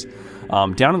 guys.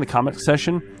 Down in the comment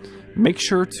section, make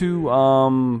sure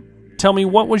to tell me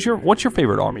what's your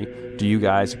favorite army. Do you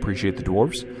guys appreciate the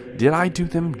dwarves? Did I do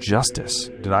them justice?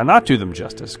 Did I not do them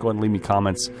justice? Go ahead and leave me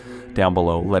comments down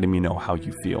below letting me know how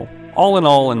you feel. All in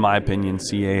all, in my opinion,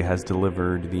 CA has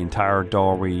delivered the entire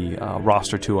Dawi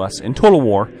roster to us in Total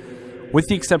War, with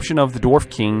the exception of the Dwarf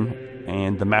King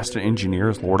and the Master Engineer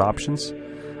as Lord options.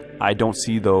 I don't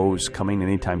see those coming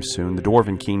anytime soon. The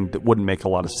Dwarven King, that wouldn't make a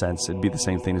lot of sense. It'd be the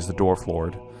same thing as the Dwarf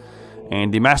Lord.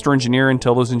 And the Master Engineer,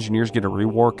 until those engineers get a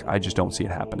rework, I just don't see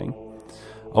it happening.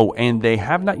 Oh, and they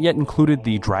have not yet included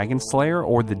the Dragon Slayer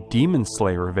or the Demon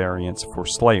Slayer variants for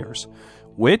Slayers,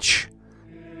 which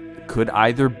could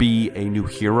either be a new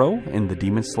hero in the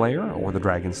Demon Slayer or the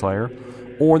Dragon Slayer,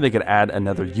 or they could add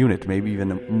another unit, maybe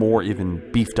even a more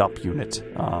beefed up unit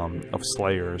of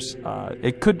Slayers.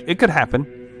 It could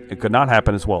happen. It could not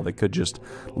happen as well. They could just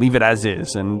leave it as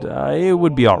is, and it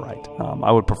would be all right.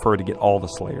 I would prefer to get all the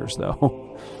Slayers,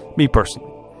 though, me personally.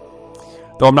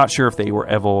 Though I'm not sure if they were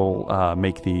ever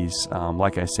make these.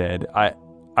 Like I said,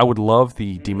 I would love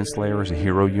the Demon Slayer as a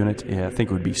hero unit. I think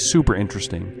it would be super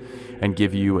interesting and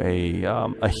give you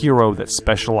a hero that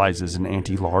specializes in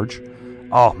anti-large.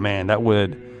 Oh man, that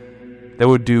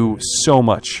would do so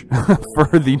much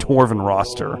for the Dwarven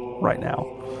roster right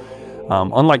now.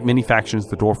 Unlike many factions,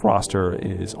 the Dwarf roster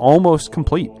is almost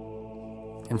complete.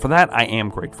 And for that, I am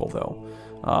grateful,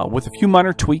 though. With a few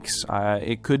minor tweaks,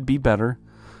 it could be better.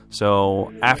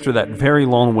 So, after that very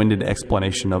long-winded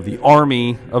explanation of the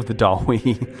army of the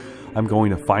Dawi, I'm going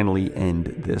to finally end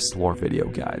this lore video,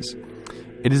 guys.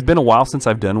 It has been a while since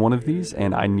I've done one of these,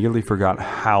 and I nearly forgot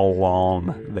how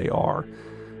long they are.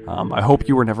 I hope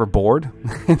you were never bored,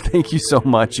 and thank you so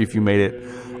much if you made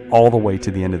it all the way to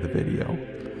the end of the video.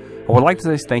 I would like to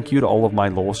say thank you to all of my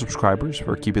loyal subscribers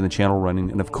for keeping the channel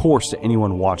running, and of course to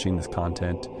anyone watching this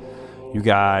content. You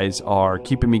guys are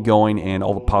keeping me going, and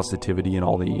all the positivity and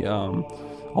all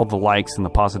the likes and the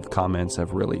positive comments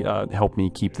have really helped me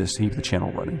keep the channel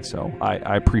running. So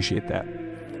I appreciate that.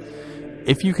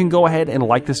 If you can go ahead and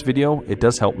like this video, it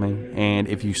does help me. And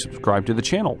if you subscribe to the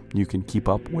channel, you can keep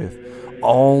up with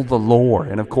all the lore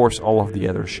and of course all of the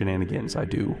other shenanigans I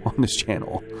do on this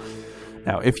channel.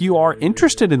 Now, if you are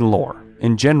interested in lore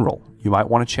in general, you might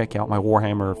want to check out my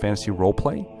Warhammer Fantasy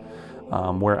Roleplay,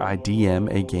 where I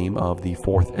DM a game of the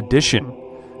 4th edition.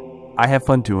 I have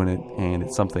fun doing it, and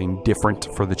it's something different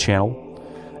for the channel.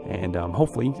 And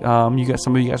hopefully,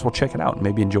 some of you guys will check it out and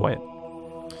maybe enjoy it.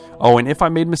 Oh, and if I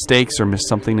made mistakes or missed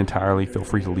something entirely, feel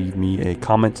free to leave me a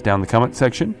comment down in the comment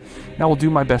section, and I will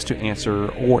do my best to answer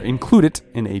or include it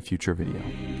in a future video.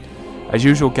 As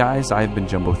usual, guys, I have been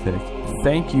Jumbo Thick.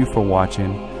 Thank you for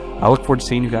watching. I look forward to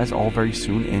seeing you guys all very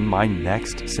soon in my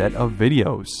next set of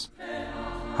videos.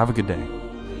 Have a good day.